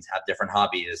things, have different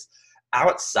hobbies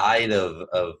outside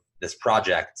of this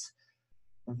project.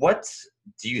 What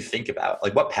do you think about?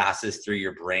 Like, what passes through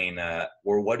your brain,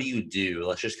 or what do you do?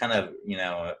 Let's just kind of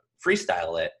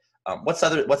freestyle it. What's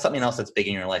something else that's big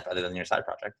in your life other than your side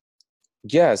project?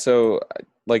 Yeah, so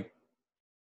like,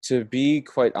 to be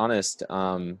quite honest,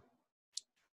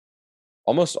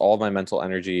 almost all of my mental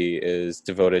energy is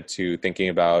devoted to thinking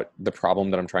about the problem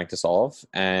that I'm trying to solve.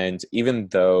 And even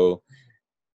though,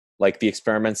 like, the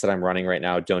experiments that I'm running right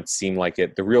now don't seem like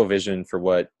it, the real vision for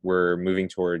what we're moving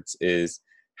towards is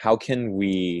how can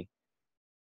we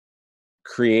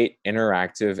create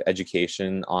interactive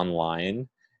education online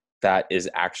that is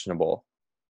actionable.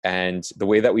 And the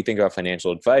way that we think about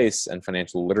financial advice and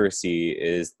financial literacy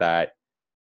is that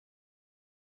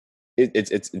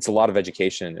it's a lot of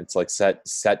education. It's like set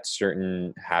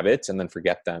certain habits and then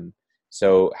forget them.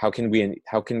 So how can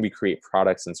we create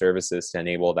products and services to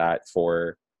enable that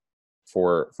for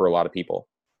a lot of people?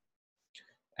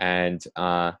 And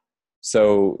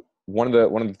so one of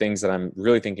the things that I'm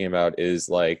really thinking about is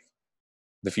like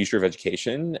the future of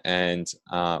education and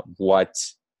what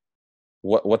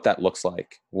that looks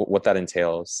like, what that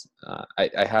entails.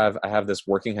 I have this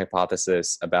working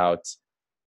hypothesis about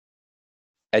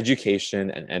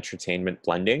education and entertainment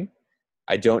blending.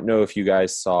 I don't know if you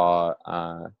guys saw,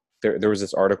 there was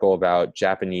this article about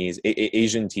Japanese,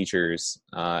 Asian teachers,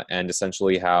 and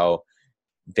essentially how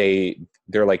they're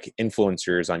like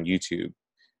influencers on YouTube,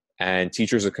 and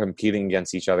teachers are competing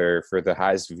against each other for the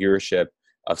highest viewership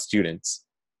of students.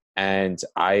 And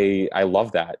I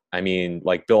love that. I mean,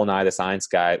 like Bill Nye the Science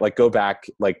Guy, like go back,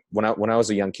 like when I was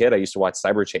a young kid, I used to watch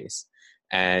Cyber Chase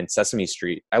and Sesame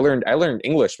Street. I learned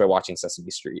English by watching Sesame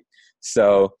Street.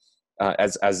 So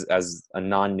as a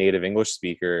non-native English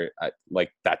speaker,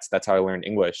 like that's how I learned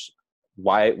English.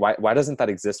 Why doesn't that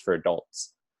exist for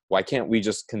adults? Why can't we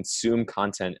just consume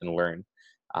content and learn?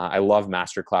 I love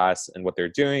Masterclass and what they're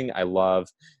doing. I love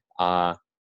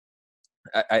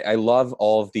I love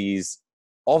all of these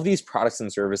products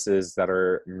and services that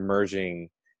are merging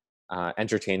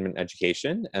entertainment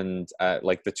education, and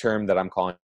like the term that I'm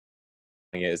calling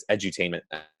is edutainment.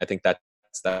 I think that's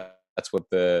what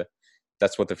the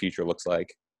future looks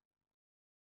like.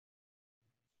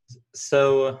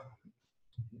 So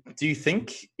do you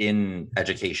think in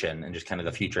education and just kind of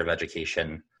the future of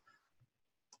education,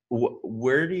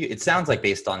 where do you, it sounds like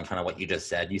based on kind of what you just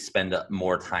said, you spend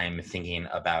more time thinking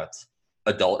about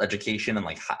adult education and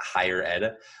like higher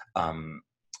ed.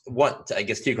 What, I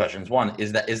guess two questions. One,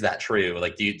 is that true?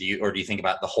 Like, do you think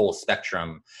about the whole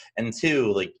spectrum? And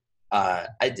two, like,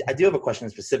 I do have a question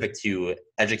specific to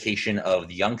education of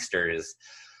the youngsters.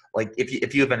 Like,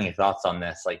 if you have any thoughts on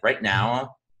this, like right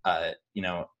now,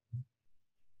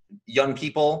 young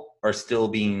people are still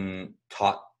being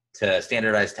taught to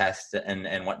standardized tests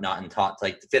and whatnot, and taught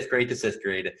like fifth grade to sixth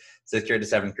grade to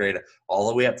seventh grade, all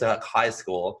the way up to high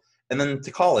school, and then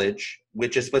to college,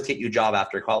 which is supposed to get you a job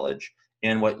after college.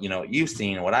 And what you've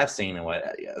seen, and what I've seen, and what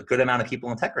a good amount of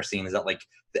people in tech are seeing is that like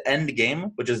the end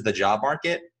game, which is the job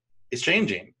market, is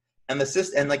changing, and the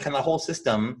system and like kind of the whole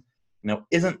system,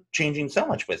 isn't changing so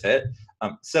much with it.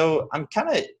 So I'm kind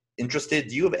of interested.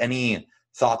 Do you have any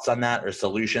thoughts on that, or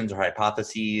solutions, or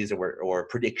hypotheses, or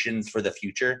predictions for the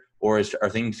future, or are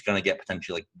things going to get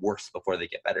potentially like worse before they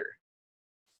get better?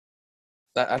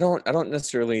 I don't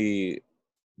necessarily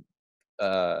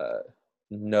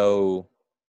know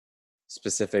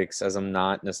specifics, as I'm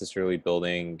not necessarily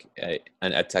building an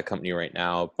ed tech company right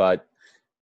now. But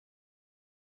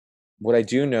what I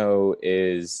do know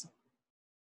is,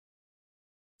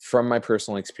 from my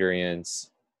personal experience,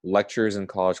 lectures in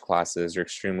college classes are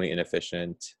extremely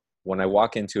inefficient. When I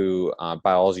walk into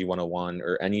Biology 101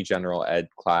 or any general ed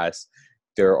class,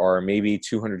 there are maybe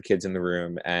 200 kids in the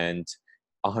room, and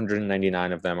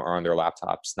 199 of them are on their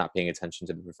laptops, not paying attention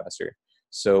to the professor.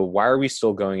 So why are we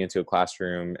still going into a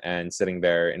classroom and sitting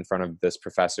there in front of this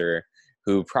professor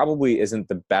who probably isn't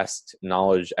the best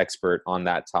knowledge expert on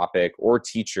that topic, or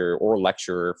teacher or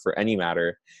lecturer for any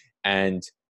matter, and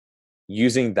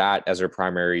using that as our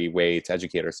primary way to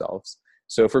educate ourselves?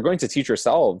 So if we're going to teach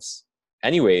ourselves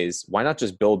anyways, why not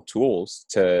just build tools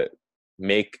to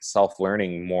make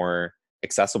self-learning more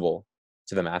accessible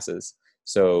to the masses?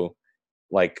 So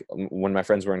like when my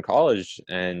friends were in college,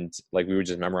 and like we would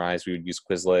just memorize, we would use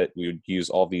Quizlet, we would use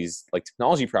all these like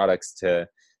technology products to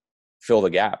fill the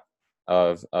gap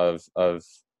of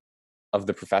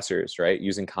the professors, right?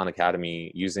 Using Khan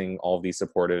Academy, using all these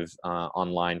supportive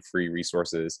online free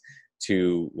resources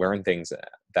to learn things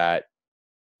that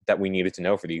we needed to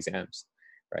know for the exams,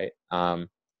 right?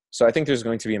 So I think there's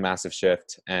going to be a massive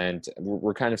shift, and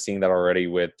we're kind of seeing that already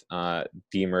with the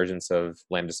emergence of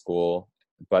Lambda School.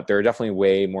 But there are definitely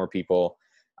way more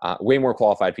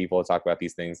qualified people to talk about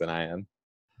these things than I am.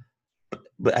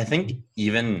 But I think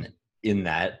even in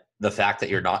that, the fact that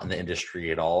you're not in the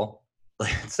industry at all,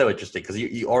 like, it's so interesting, because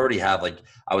you already have, like,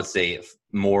 I would say,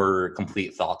 more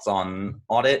complete thoughts on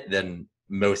it than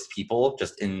most people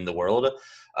just in the world,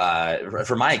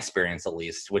 from my experience at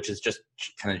least, which is just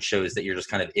kind of shows that you're just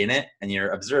kind of in it and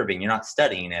you're observing. You're not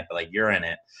studying it, but like you're in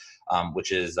it,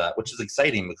 which is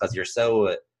exciting, because you're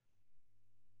so.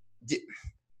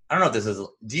 I don't know if this is.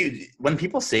 When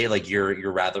people say like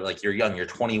you're rather like you're young, you're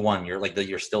 21, you're like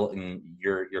you're still in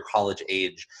your college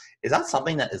age, is that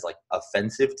something that is like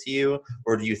offensive to you,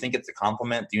 or do you think it's a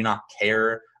compliment? Do you not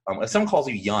care? If someone calls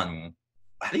you young,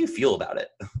 how do you feel about it?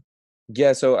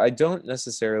 Yeah, so I don't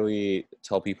necessarily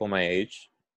tell people my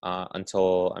age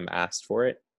until I'm asked for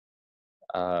it,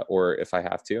 or if I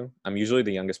have to. I'm usually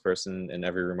the youngest person in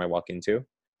every room I walk into,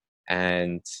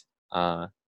 and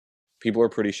people are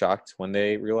pretty shocked when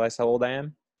they realize how old I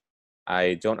am.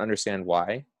 I don't understand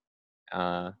why,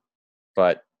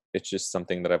 but it's just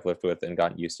something that I've lived with and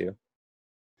gotten used to.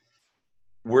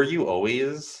 Were you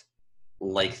always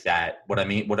like that? What I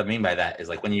mean by that is,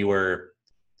 like, when you were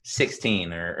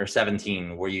 16 or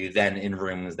 17, were you then in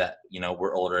rooms that,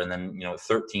 were older, and then,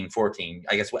 13, 14?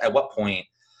 I guess at what point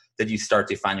did you start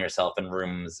to find yourself in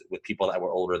rooms with people that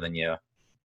were older than you?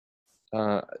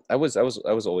 I was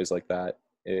always like that.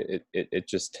 It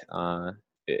just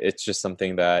it's just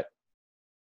something that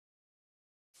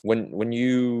when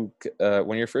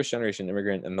you're first generation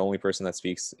immigrant and the only person that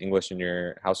speaks English in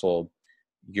your household,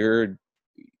 you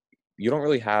don't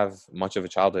really have much of a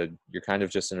childhood. You're kind of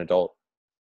just an adult,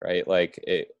 right? Like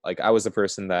I was the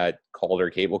person that called our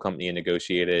cable company and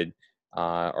negotiated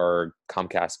our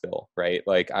Comcast bill, right?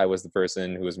 Like I was the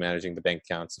person who was managing the bank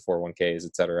accounts, the 401ks,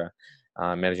 etc.,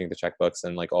 managing the checkbooks,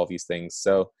 and like all these things.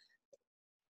 So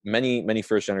many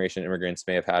first generation immigrants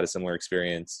may have had a similar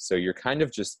experience. So you're kind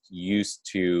of just used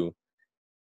to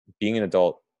being an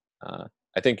adult.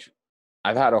 I think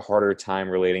I've had a harder time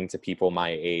relating to people my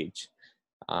age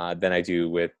than I do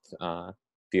with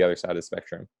the other side of the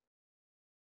spectrum.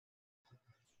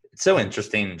 It's so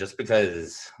interesting, just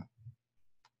because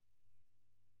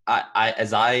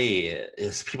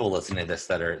as people listening to this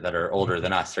that are older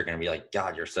than us are going to be like,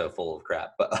 God, you're so full of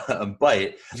crap.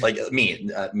 But like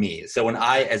me. So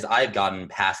as I've gotten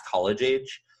past college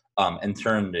age, and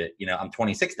turned, I'm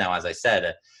 26 now, as I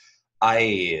said,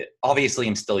 I obviously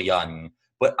am still young,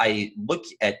 but I look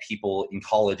at people in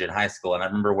college and high school, and I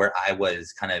remember where I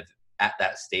was kind of at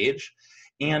that stage,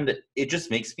 and it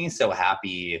just makes me so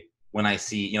happy when I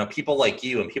see, people like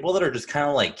you and people that are just kind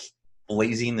of like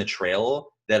blazing the trail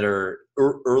that are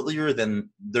earlier than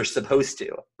they're supposed to,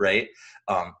 right?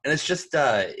 And it's just,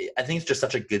 I think it's just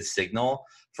such a good signal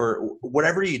for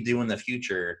whatever you do in the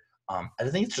future. I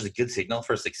think it's just a good signal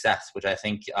for success, which I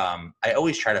think I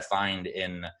always try to find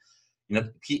in,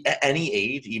 at any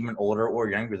age, even older or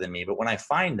younger than me. But when I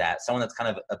find that someone that's kind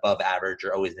of above average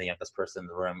or always the youngest person in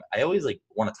the room, I always like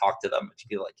want to talk to them to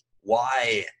be like,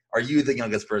 why are you the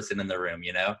youngest person in the room?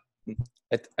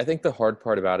 I think the hard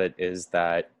part about it is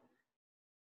that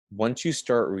once you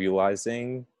start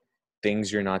realizing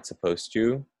things you're not supposed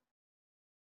to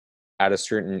at a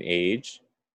certain age,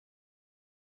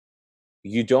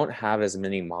 you don't have as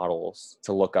many models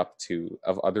to look up to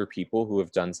of other people who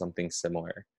have done something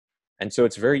similar. And so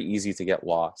it's very easy to get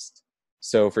lost.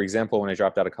 So for example, when I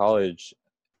dropped out of college,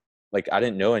 like I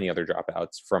didn't know any other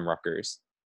dropouts from Rutgers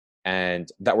and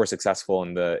that were successful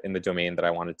in the domain that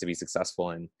I wanted to be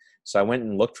successful in. So I went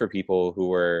and looked for people who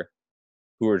were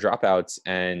dropouts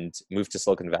and moved to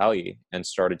Silicon Valley and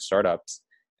started startups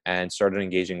and started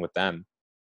engaging with them.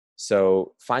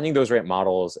 So finding those right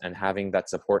models and having that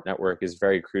support network is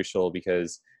very crucial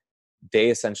because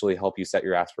they essentially help you set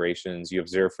your aspirations. You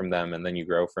observe from them, and then you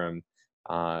grow from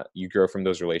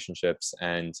those relationships,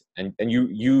 and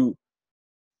you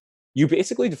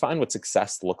basically define what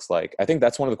success looks like. I think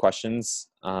that's one of the questions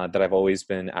that I've always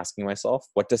been asking myself: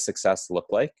 what does success look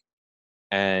like?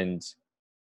 And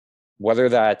whether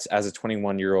that's as a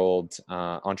 21-year-old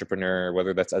entrepreneur,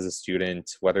 whether that's as a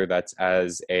student, whether that's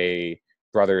as a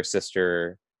brother,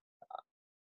 sister,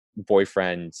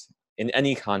 boyfriend, in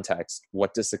any context,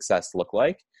 what does success look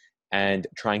like? And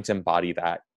trying to embody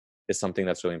that is something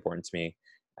that's really important to me,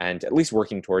 and at least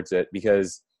working towards it,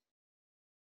 because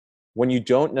when you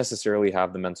don't necessarily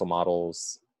have the mental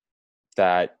models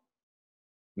that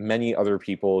many other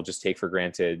people just take for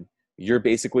granted, you're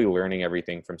basically learning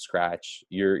everything from scratch.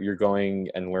 You're going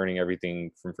and learning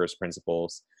everything from first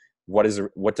principles. What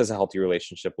does a healthy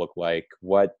relationship look like?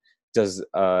 What does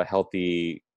a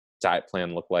healthy diet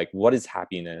plan look like? What is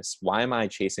happiness? Why am I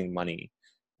chasing money?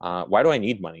 Why do I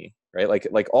need money? Right?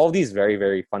 Like all of these very,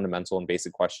 very fundamental and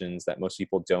basic questions that most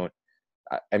people don't.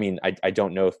 I mean, I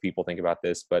don't know if people think about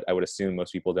this, but I would assume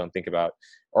most people don't think about,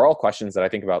 are all questions that I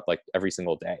think about like every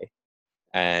single day.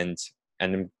 And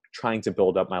I'm trying to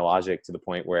build up my logic to the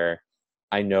point where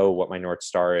I know what my North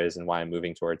Star is and why I'm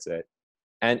moving towards it.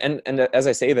 And as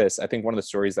I say this, I think one of the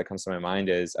stories that comes to my mind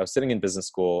is I was sitting in business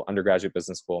school, undergraduate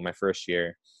business school, my first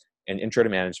year in intro to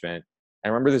management. I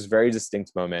remember this very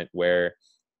distinct moment where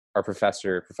our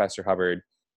professor, Professor Hubbard,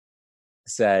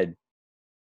 said,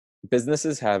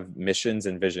 businesses have missions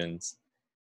and visions,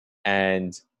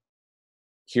 and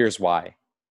here's why.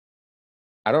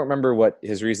 I don't remember what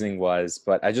his reasoning was,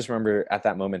 but I just remember at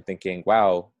that moment thinking,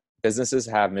 wow, businesses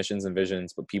have missions and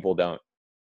visions, but people don't.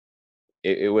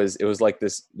 It was like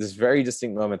this very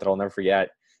distinct moment that I'll never forget.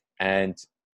 And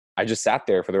I just sat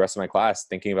there for the rest of my class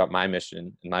thinking about my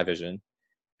mission and my vision.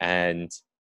 And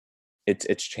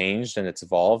it's changed and it's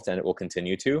evolved and it will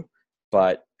continue to.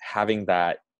 But having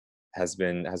that has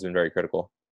been very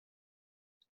critical.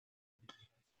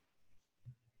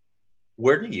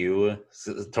 Where do you,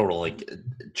 total like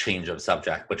change of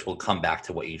subject, which will come back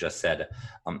to what you just said.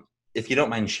 If you don't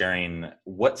mind sharing,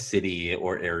 what city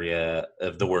or area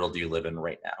of the world do you live in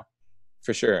right now?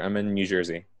 For sure. I'm in New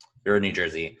Jersey. You're in New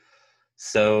Jersey.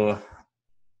 So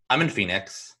I'm in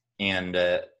Phoenix. And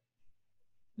the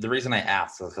reason I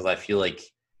ask is because I feel like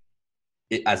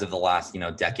as of the last,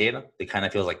 decade, it kind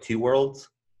of feels like two worlds.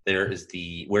 There is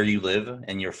the where you live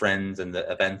and your friends and the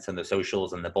events and the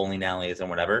socials and the bowling alleys and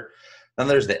whatever. Then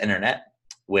there's the internet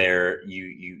where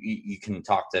you can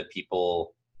talk to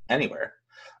people anywhere.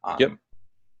 Yep.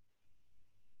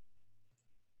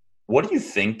 What do you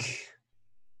think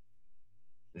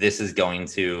this is going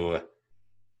to?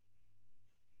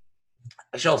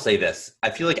 I'll say this. I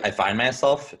feel like I find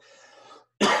myself,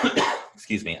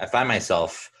 excuse me, I find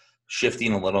myself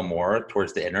shifting a little more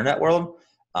towards the internet world.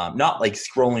 Not like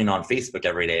scrolling on Facebook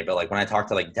every day, but like when I talk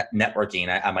to like networking,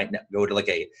 I might go to like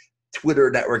a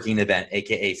Twitter networking event,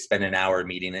 aka spend an hour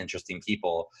meeting interesting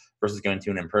people versus going to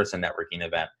an in-person networking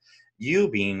event. You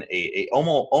being a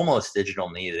almost digital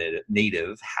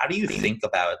native, how do you think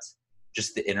about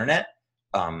just the internet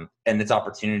and its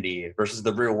opportunity versus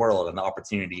the real world and the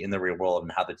opportunity in the real world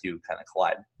and how the two kind of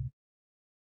collide?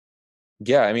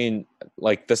 Yeah, I mean,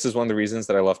 like this is one of the reasons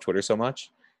that I love Twitter so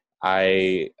much.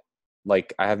 I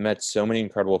have met so many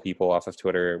incredible people off of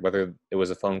Twitter, whether it was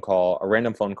a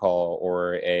random phone call,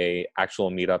 or a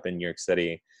actual meetup in New York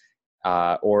City,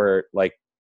 or like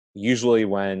usually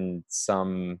when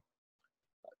some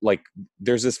like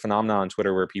there's this phenomenon on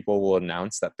Twitter where people will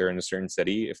announce that they're in a certain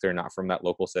city if they're not from that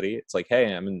local city. It's like,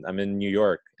 hey, I'm in New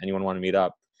York. Anyone want to meet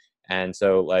up? And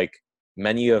so like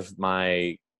many of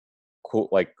my cool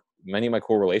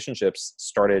relationships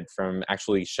started from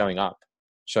actually showing up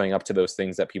to those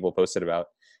things that people posted about.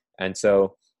 And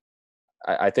so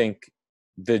I think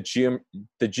the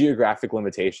geographic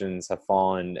limitations have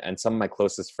fallen, and some of my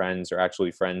closest friends are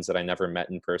actually friends that I never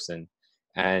met in person.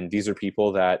 And these are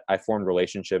people that I formed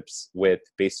relationships with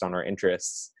based on our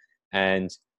interests. And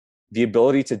the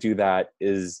ability to do that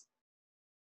is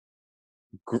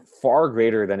far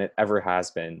greater than it ever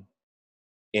has been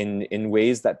in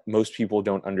ways that most people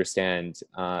don't understand.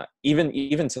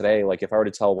 Even today, like if I were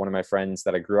to tell one of my friends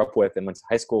that I grew up with and went to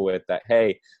high school with that,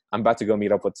 hey, I'm about to go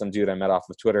meet up with some dude I met off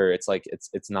of Twitter, it's like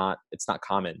it's not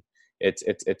common.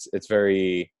 It's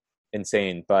very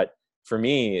insane. But for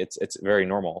me, it's very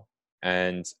normal.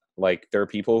 And like there are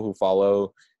people who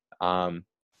follow,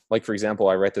 like for example,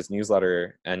 I write this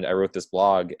newsletter and I wrote this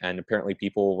blog, and apparently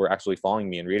people were actually following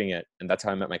me and reading it, and that's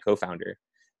how I met my co-founder.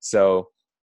 So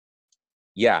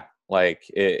yeah, like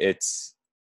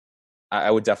I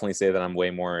would definitely say that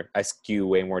I skew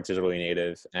way more digitally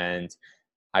native, and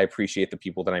I appreciate the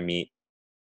people that I meet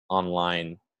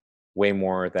online way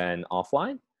more than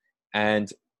offline.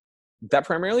 And that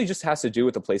primarily just has to do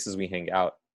with the places we hang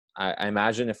out. I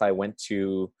imagine if I went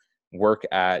to work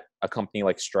at a company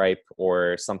like Stripe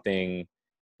or something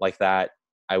like that,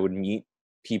 I would meet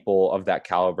people of that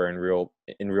caliber in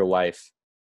real life.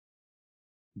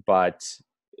 But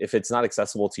if it's not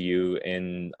accessible to you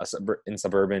in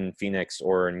suburban Phoenix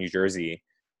or New Jersey,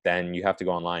 then you have to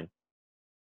go online.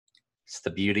 It's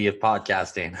the beauty of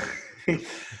podcasting.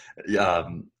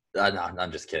 No,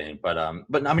 I'm just kidding. But I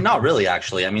mean, not really,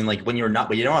 actually. I mean, like when you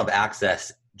don't have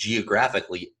access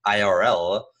geographically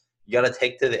IRL, you got to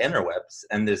take to the interwebs,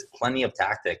 and there's plenty of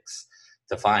tactics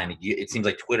to find. It seems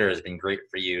like Twitter has been great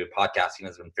for you. Podcasting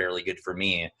has been fairly good for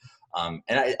me. And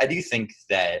I do think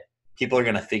that people are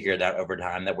going to figure it out over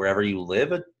time that wherever you live,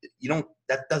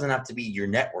 that doesn't have to be your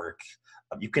network.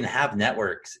 You can have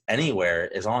networks anywhere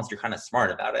as long as you're kind of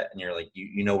smart about it and you're like,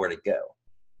 you know where to go.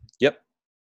 Yep.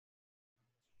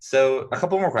 So a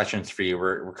couple more questions for you.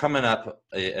 We're coming up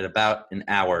at about an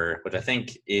hour, which I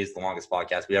think is the longest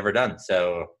podcast we've ever done.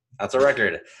 So that's a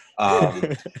record.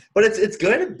 But it's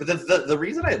good. But the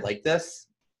reason I like this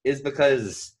is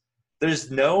because there's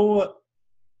no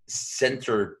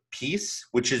centerpiece,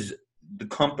 which is the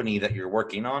company that you're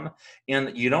working on,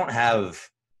 and you don't have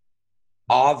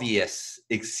obvious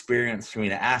experience for me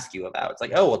to ask you about. It's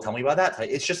like, oh, well, tell me about that.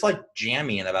 It's just like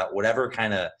jamming about whatever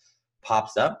kind of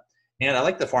pops up. And I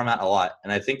like the format a lot.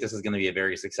 And I think this is going to be a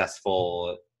very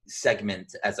successful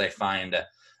segment as I find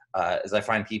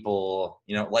people,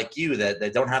 like you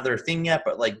that don't have their thing yet,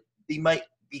 but like they might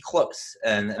be close.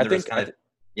 And I think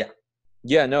yeah.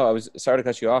 Yeah, no, I was sorry to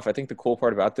cut you off. I think the cool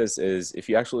part about this is if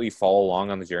you actually follow along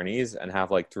on the journeys and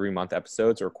have like 3-month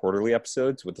episodes or quarterly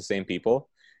episodes with the same people,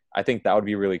 I think that would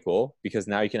be really cool because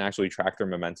now you can actually track their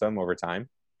momentum over time.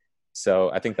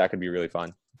 So I think that could be really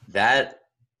fun. That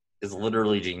is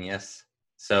literally genius.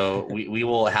 So we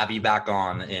will have you back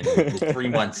on in 3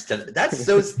 months. Dude, that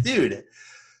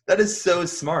is so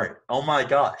smart. Oh my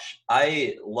gosh.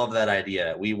 I love that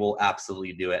idea. We will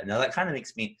absolutely do it. Now that kind of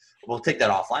makes me, we'll take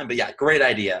that offline, but yeah, great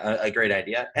idea. A great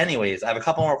idea. Anyways, I have a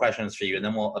couple more questions for you and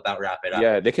then we'll about wrap it up.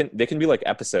 Yeah, they can be like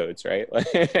episodes, right? Like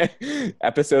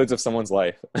episodes of someone's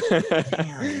life.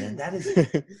 Man, that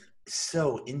is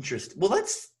so interesting. Well,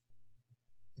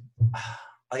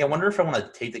 I wonder if I want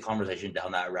to take the conversation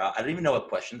down that route. I don't even know what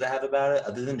questions I have about it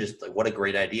other than just like, what a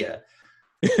great idea.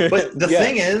 But the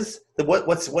thing is,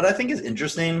 what I think is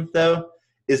interesting though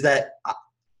is that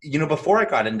before I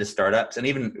got into startups, and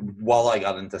even while I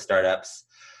got into startups,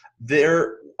 I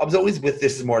was always with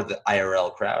this is more the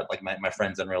IRL crowd, like my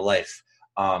friends in real life.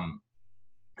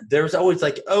 There's always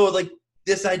like, oh, like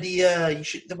this idea,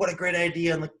 what a great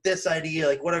idea, and like this idea,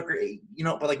 like what a great,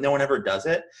 but like no one ever does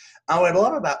it. What I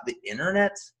love about the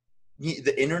internet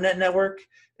network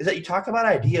is that you talk about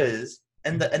ideas.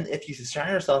 And if you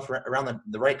surround yourself around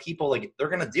the right people, like they're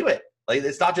gonna do it. Like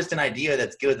it's not just an idea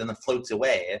that's good and then floats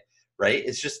away, right?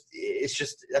 It's just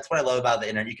that's what I love about the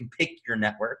internet. You can pick your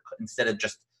network instead of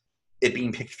just it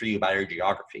being picked for you by your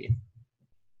geography.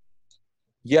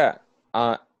 Yeah,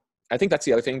 I think that's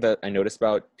the other thing that I notice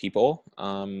about people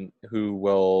who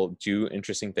will do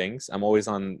interesting things. I'm always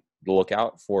on the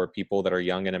lookout for people that are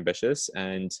young and ambitious,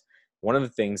 and one of the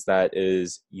things that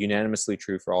is unanimously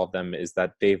true for all of them is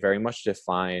that they very much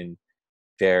define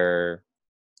the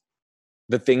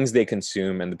things they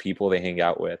consume and the people they hang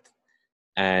out with.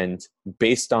 And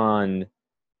based on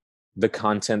the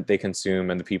content they consume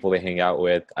and the people they hang out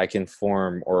with, I can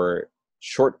form or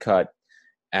shortcut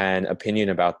an opinion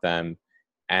about them,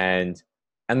 and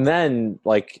then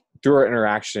like through our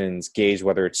interactions gauge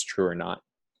whether it's true or not.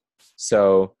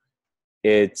 So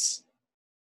it's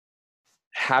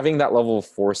having that level of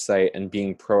foresight and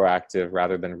being proactive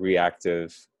rather than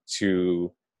reactive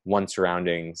to one's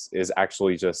surroundings is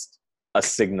actually just a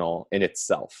signal in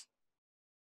itself.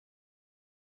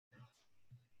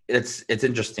 It's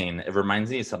interesting. It reminds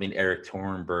me of something Eric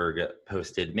Thornburg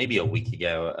posted maybe a week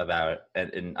ago about,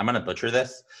 and I'm going to butcher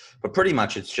this, but pretty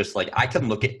much it's just like I can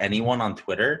look at anyone on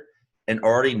Twitter and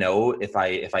already know if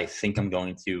I think I'm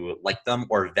going to like them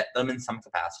or vet them in some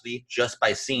capacity just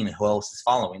by seeing who else is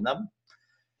following them.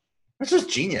 It's just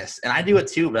genius, and I do it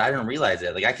too, but I didn't realize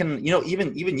it. Like I can,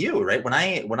 even you, right? When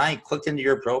I clicked into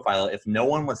your profile, if no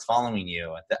one was following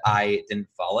you that I didn't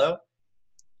follow,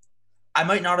 I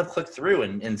might not have clicked through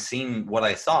and seen what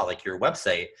I saw, like your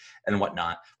website and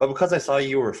whatnot. But because I saw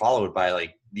you were followed by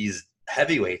like these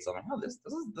heavyweights, I'm like, oh, this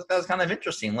guy's kind of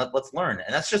interesting. Let's learn.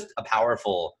 And that's just a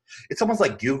powerful. It's almost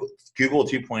like Google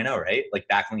 2.0, right? Like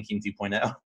backlinking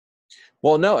 2.0.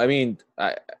 Well, no, I mean,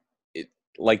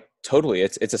 like totally,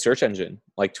 it's a search engine.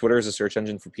 Like Twitter is a search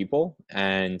engine for people,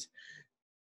 and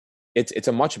it's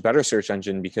a much better search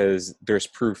engine because there's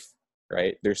proof,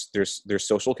 right? There's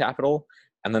social capital.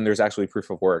 And then there's actually proof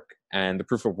of work. And the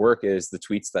proof of work is the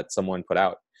tweets that someone put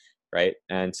out, right?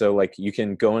 And so like you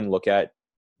can go and look at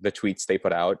the tweets they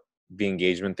put out, the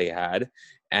engagement they had,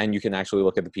 and you can actually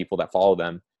look at the people that follow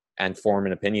them and form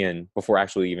an opinion before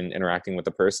actually even interacting with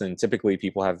the person. Typically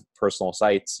people have personal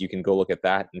sites. You can go look at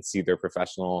that and see their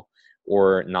professional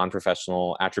or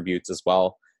non-professional attributes as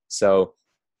well. So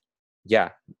yeah,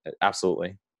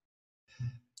 absolutely.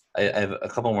 I have a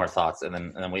couple more thoughts, and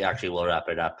then we actually will wrap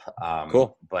it up.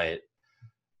 Cool. But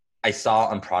I saw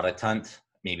on Product Hunt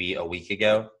maybe a week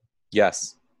ago.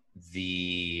 Yes.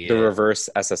 The reverse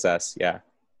SSS. Yeah.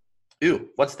 Ooh,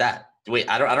 what's that? Wait,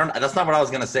 I don't. That's not what I was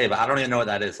gonna say, but I don't even know what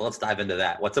that is. So let's dive into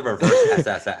that. What's a reverse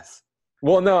SSS?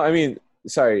 Well, no, I mean,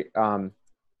 sorry.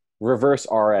 Reverse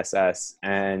RSS,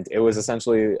 and it was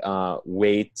essentially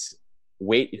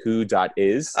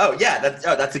who.is. Oh yeah,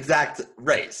 that's exact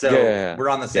right. So we're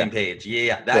on the same page.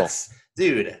 Yeah. That's cool.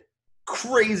 Dude,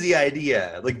 crazy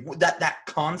idea. Like that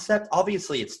concept,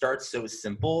 obviously it starts so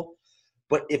simple,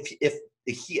 but if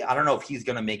he, I don't know if he's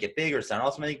gonna make it big or someone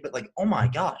else make, but like, oh my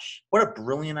gosh, what a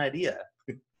brilliant idea.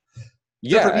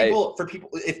 Yeah. So for people,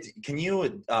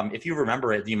 if you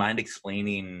remember it, do you mind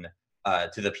explaining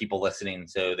to the people listening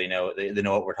so they know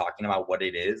what we're talking about, what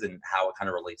it is, and how it kind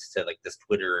of relates to like this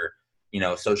Twitter,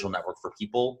 social network for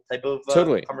people type of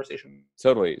conversation?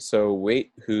 Totally. So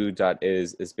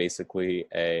waitwho.is basically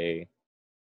a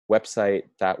website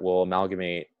that will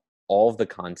amalgamate all of the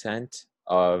content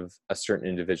of a certain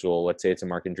individual. Let's say it's a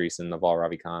Mark Andreessen, Naval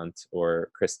Ravikant, or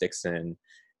Chris Dixon,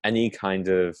 any kind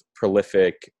of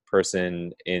prolific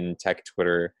person in tech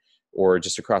Twitter or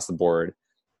just across the board,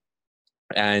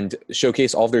 and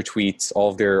showcase all of their tweets, all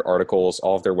of their articles,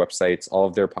 all of their websites, all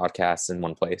of their podcasts in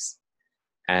one place.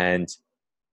 And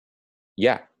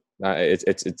yeah,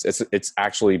 it's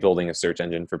actually building a search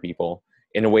engine for people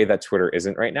in a way that Twitter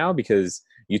isn't right now, because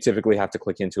you typically have to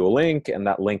click into a link, and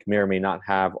that link may or may not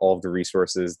have all of the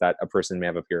resources that a person may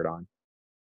have appeared on.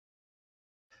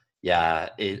 Yeah,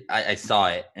 I saw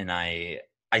it, and I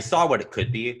saw what it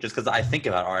could be, just because I think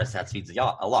about RSS feeds a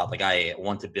lot. Like I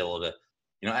want to build,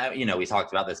 we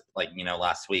talked about this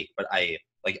last week, but I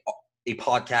like a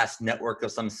podcast network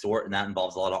of some sort, and that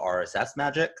involves a lot of RSS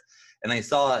magic. And I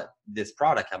saw this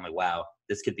product, I'm like, wow,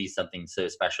 this could be something so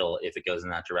special if it goes in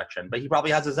that direction. But he probably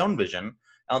has his own vision, and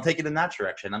I'll take it in that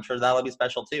direction. I'm sure that'll be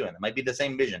special too, and it might be the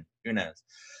same vision. Who knows?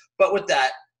 But with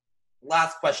that,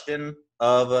 last question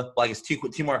I guess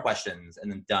two more questions,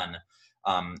 and then done.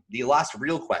 The last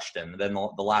real question, then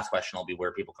the last question will be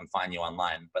where people can find you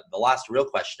online. But the last real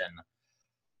question,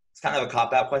 it's kind of a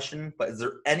cop-out question, but is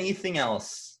there anything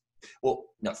else? Well,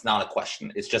 no, it's not a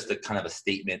question. It's just a kind of a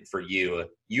statement for you.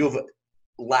 You have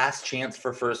last chance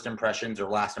for first impressions or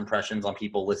last impressions on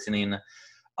people listening.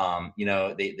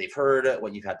 They've heard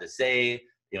what you've had to say.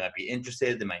 They might be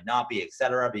interested, they might not be,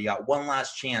 etc. But you got one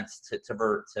last chance to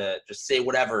just say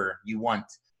whatever you want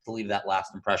to leave that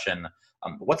last impression.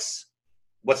 What's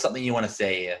something you want to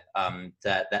say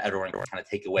that everyone can kind of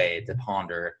take away to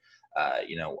ponder,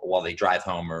 while they drive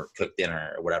home or cook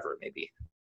dinner or whatever it may be?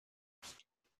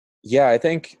 Yeah, I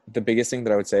think the biggest thing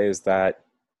that I would say is that,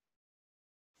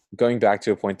 going back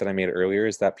to a point that I made earlier,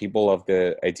 is that people love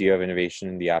the idea of innovation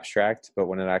in the abstract, but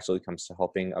when it actually comes to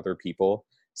helping other people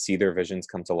see their visions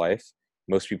come to life,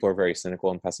 most people are very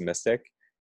cynical and pessimistic.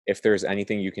 if there's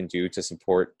anything you can do to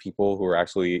support people who are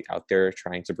actually out there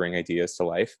trying to bring ideas to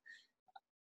life,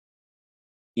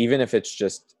 even if it's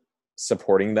just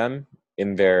supporting them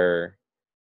in their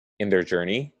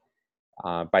journey,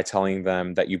 by telling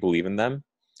them that you believe in them,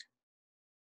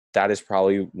 that is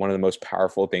probably one of the most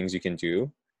powerful things you can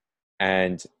do.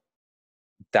 And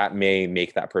that may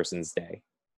make that person's day.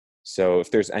 So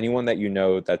if there's anyone that you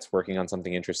know that's working on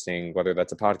something interesting, whether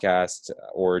that's a podcast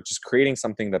or just creating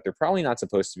something that they're probably not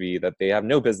supposed to be, that they have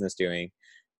no business doing,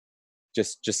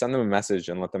 just send them a message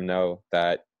and let them know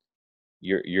that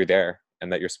you're there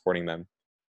and that you're supporting them.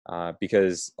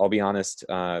 Because I'll be honest,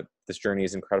 this journey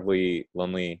is incredibly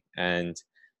lonely, and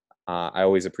I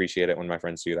always appreciate it when my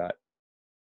friends do that.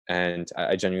 And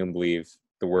I genuinely believe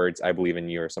the words "I believe in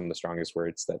you" are some of the strongest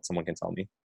words that someone can tell me.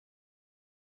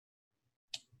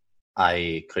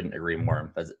 I couldn't agree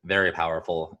more. That's very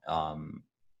powerful.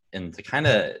 And to kind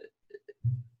of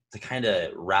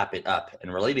wrap it up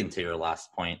and relating to your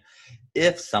last point,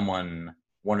 if someone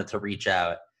wanted to reach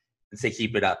out and say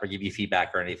keep it up or give you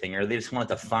feedback or anything, or they just wanted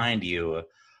to find you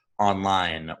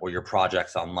online or your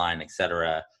projects online,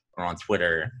 etc., or on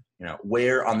Twitter,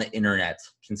 where on the internet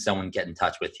can someone get in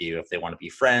touch with you if they want to be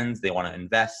friends, they want to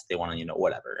invest, they want to,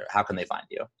 whatever? How can they find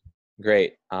you?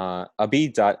 Great.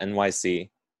 Ahbi.nyc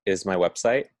is my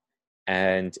website.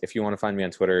 And if you want to find me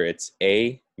on Twitter, it's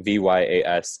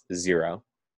AVYAS0.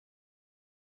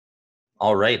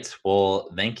 All right. Well,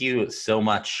 thank you so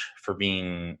much for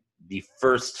being the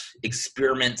first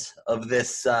experiment of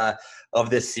this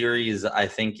series. I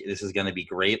think this is going to be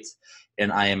great,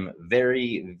 and I am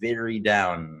very, very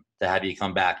down to have you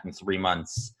come back in 3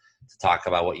 months to talk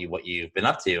about what you've been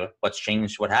up to, what's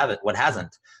changed, what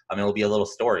hasn't. It'll be a little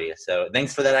story. So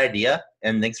thanks for that idea,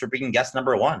 and thanks for being guest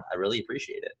number 1. I really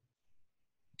appreciate it.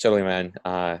 Totally, man.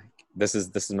 This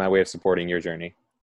is my way of supporting your journey.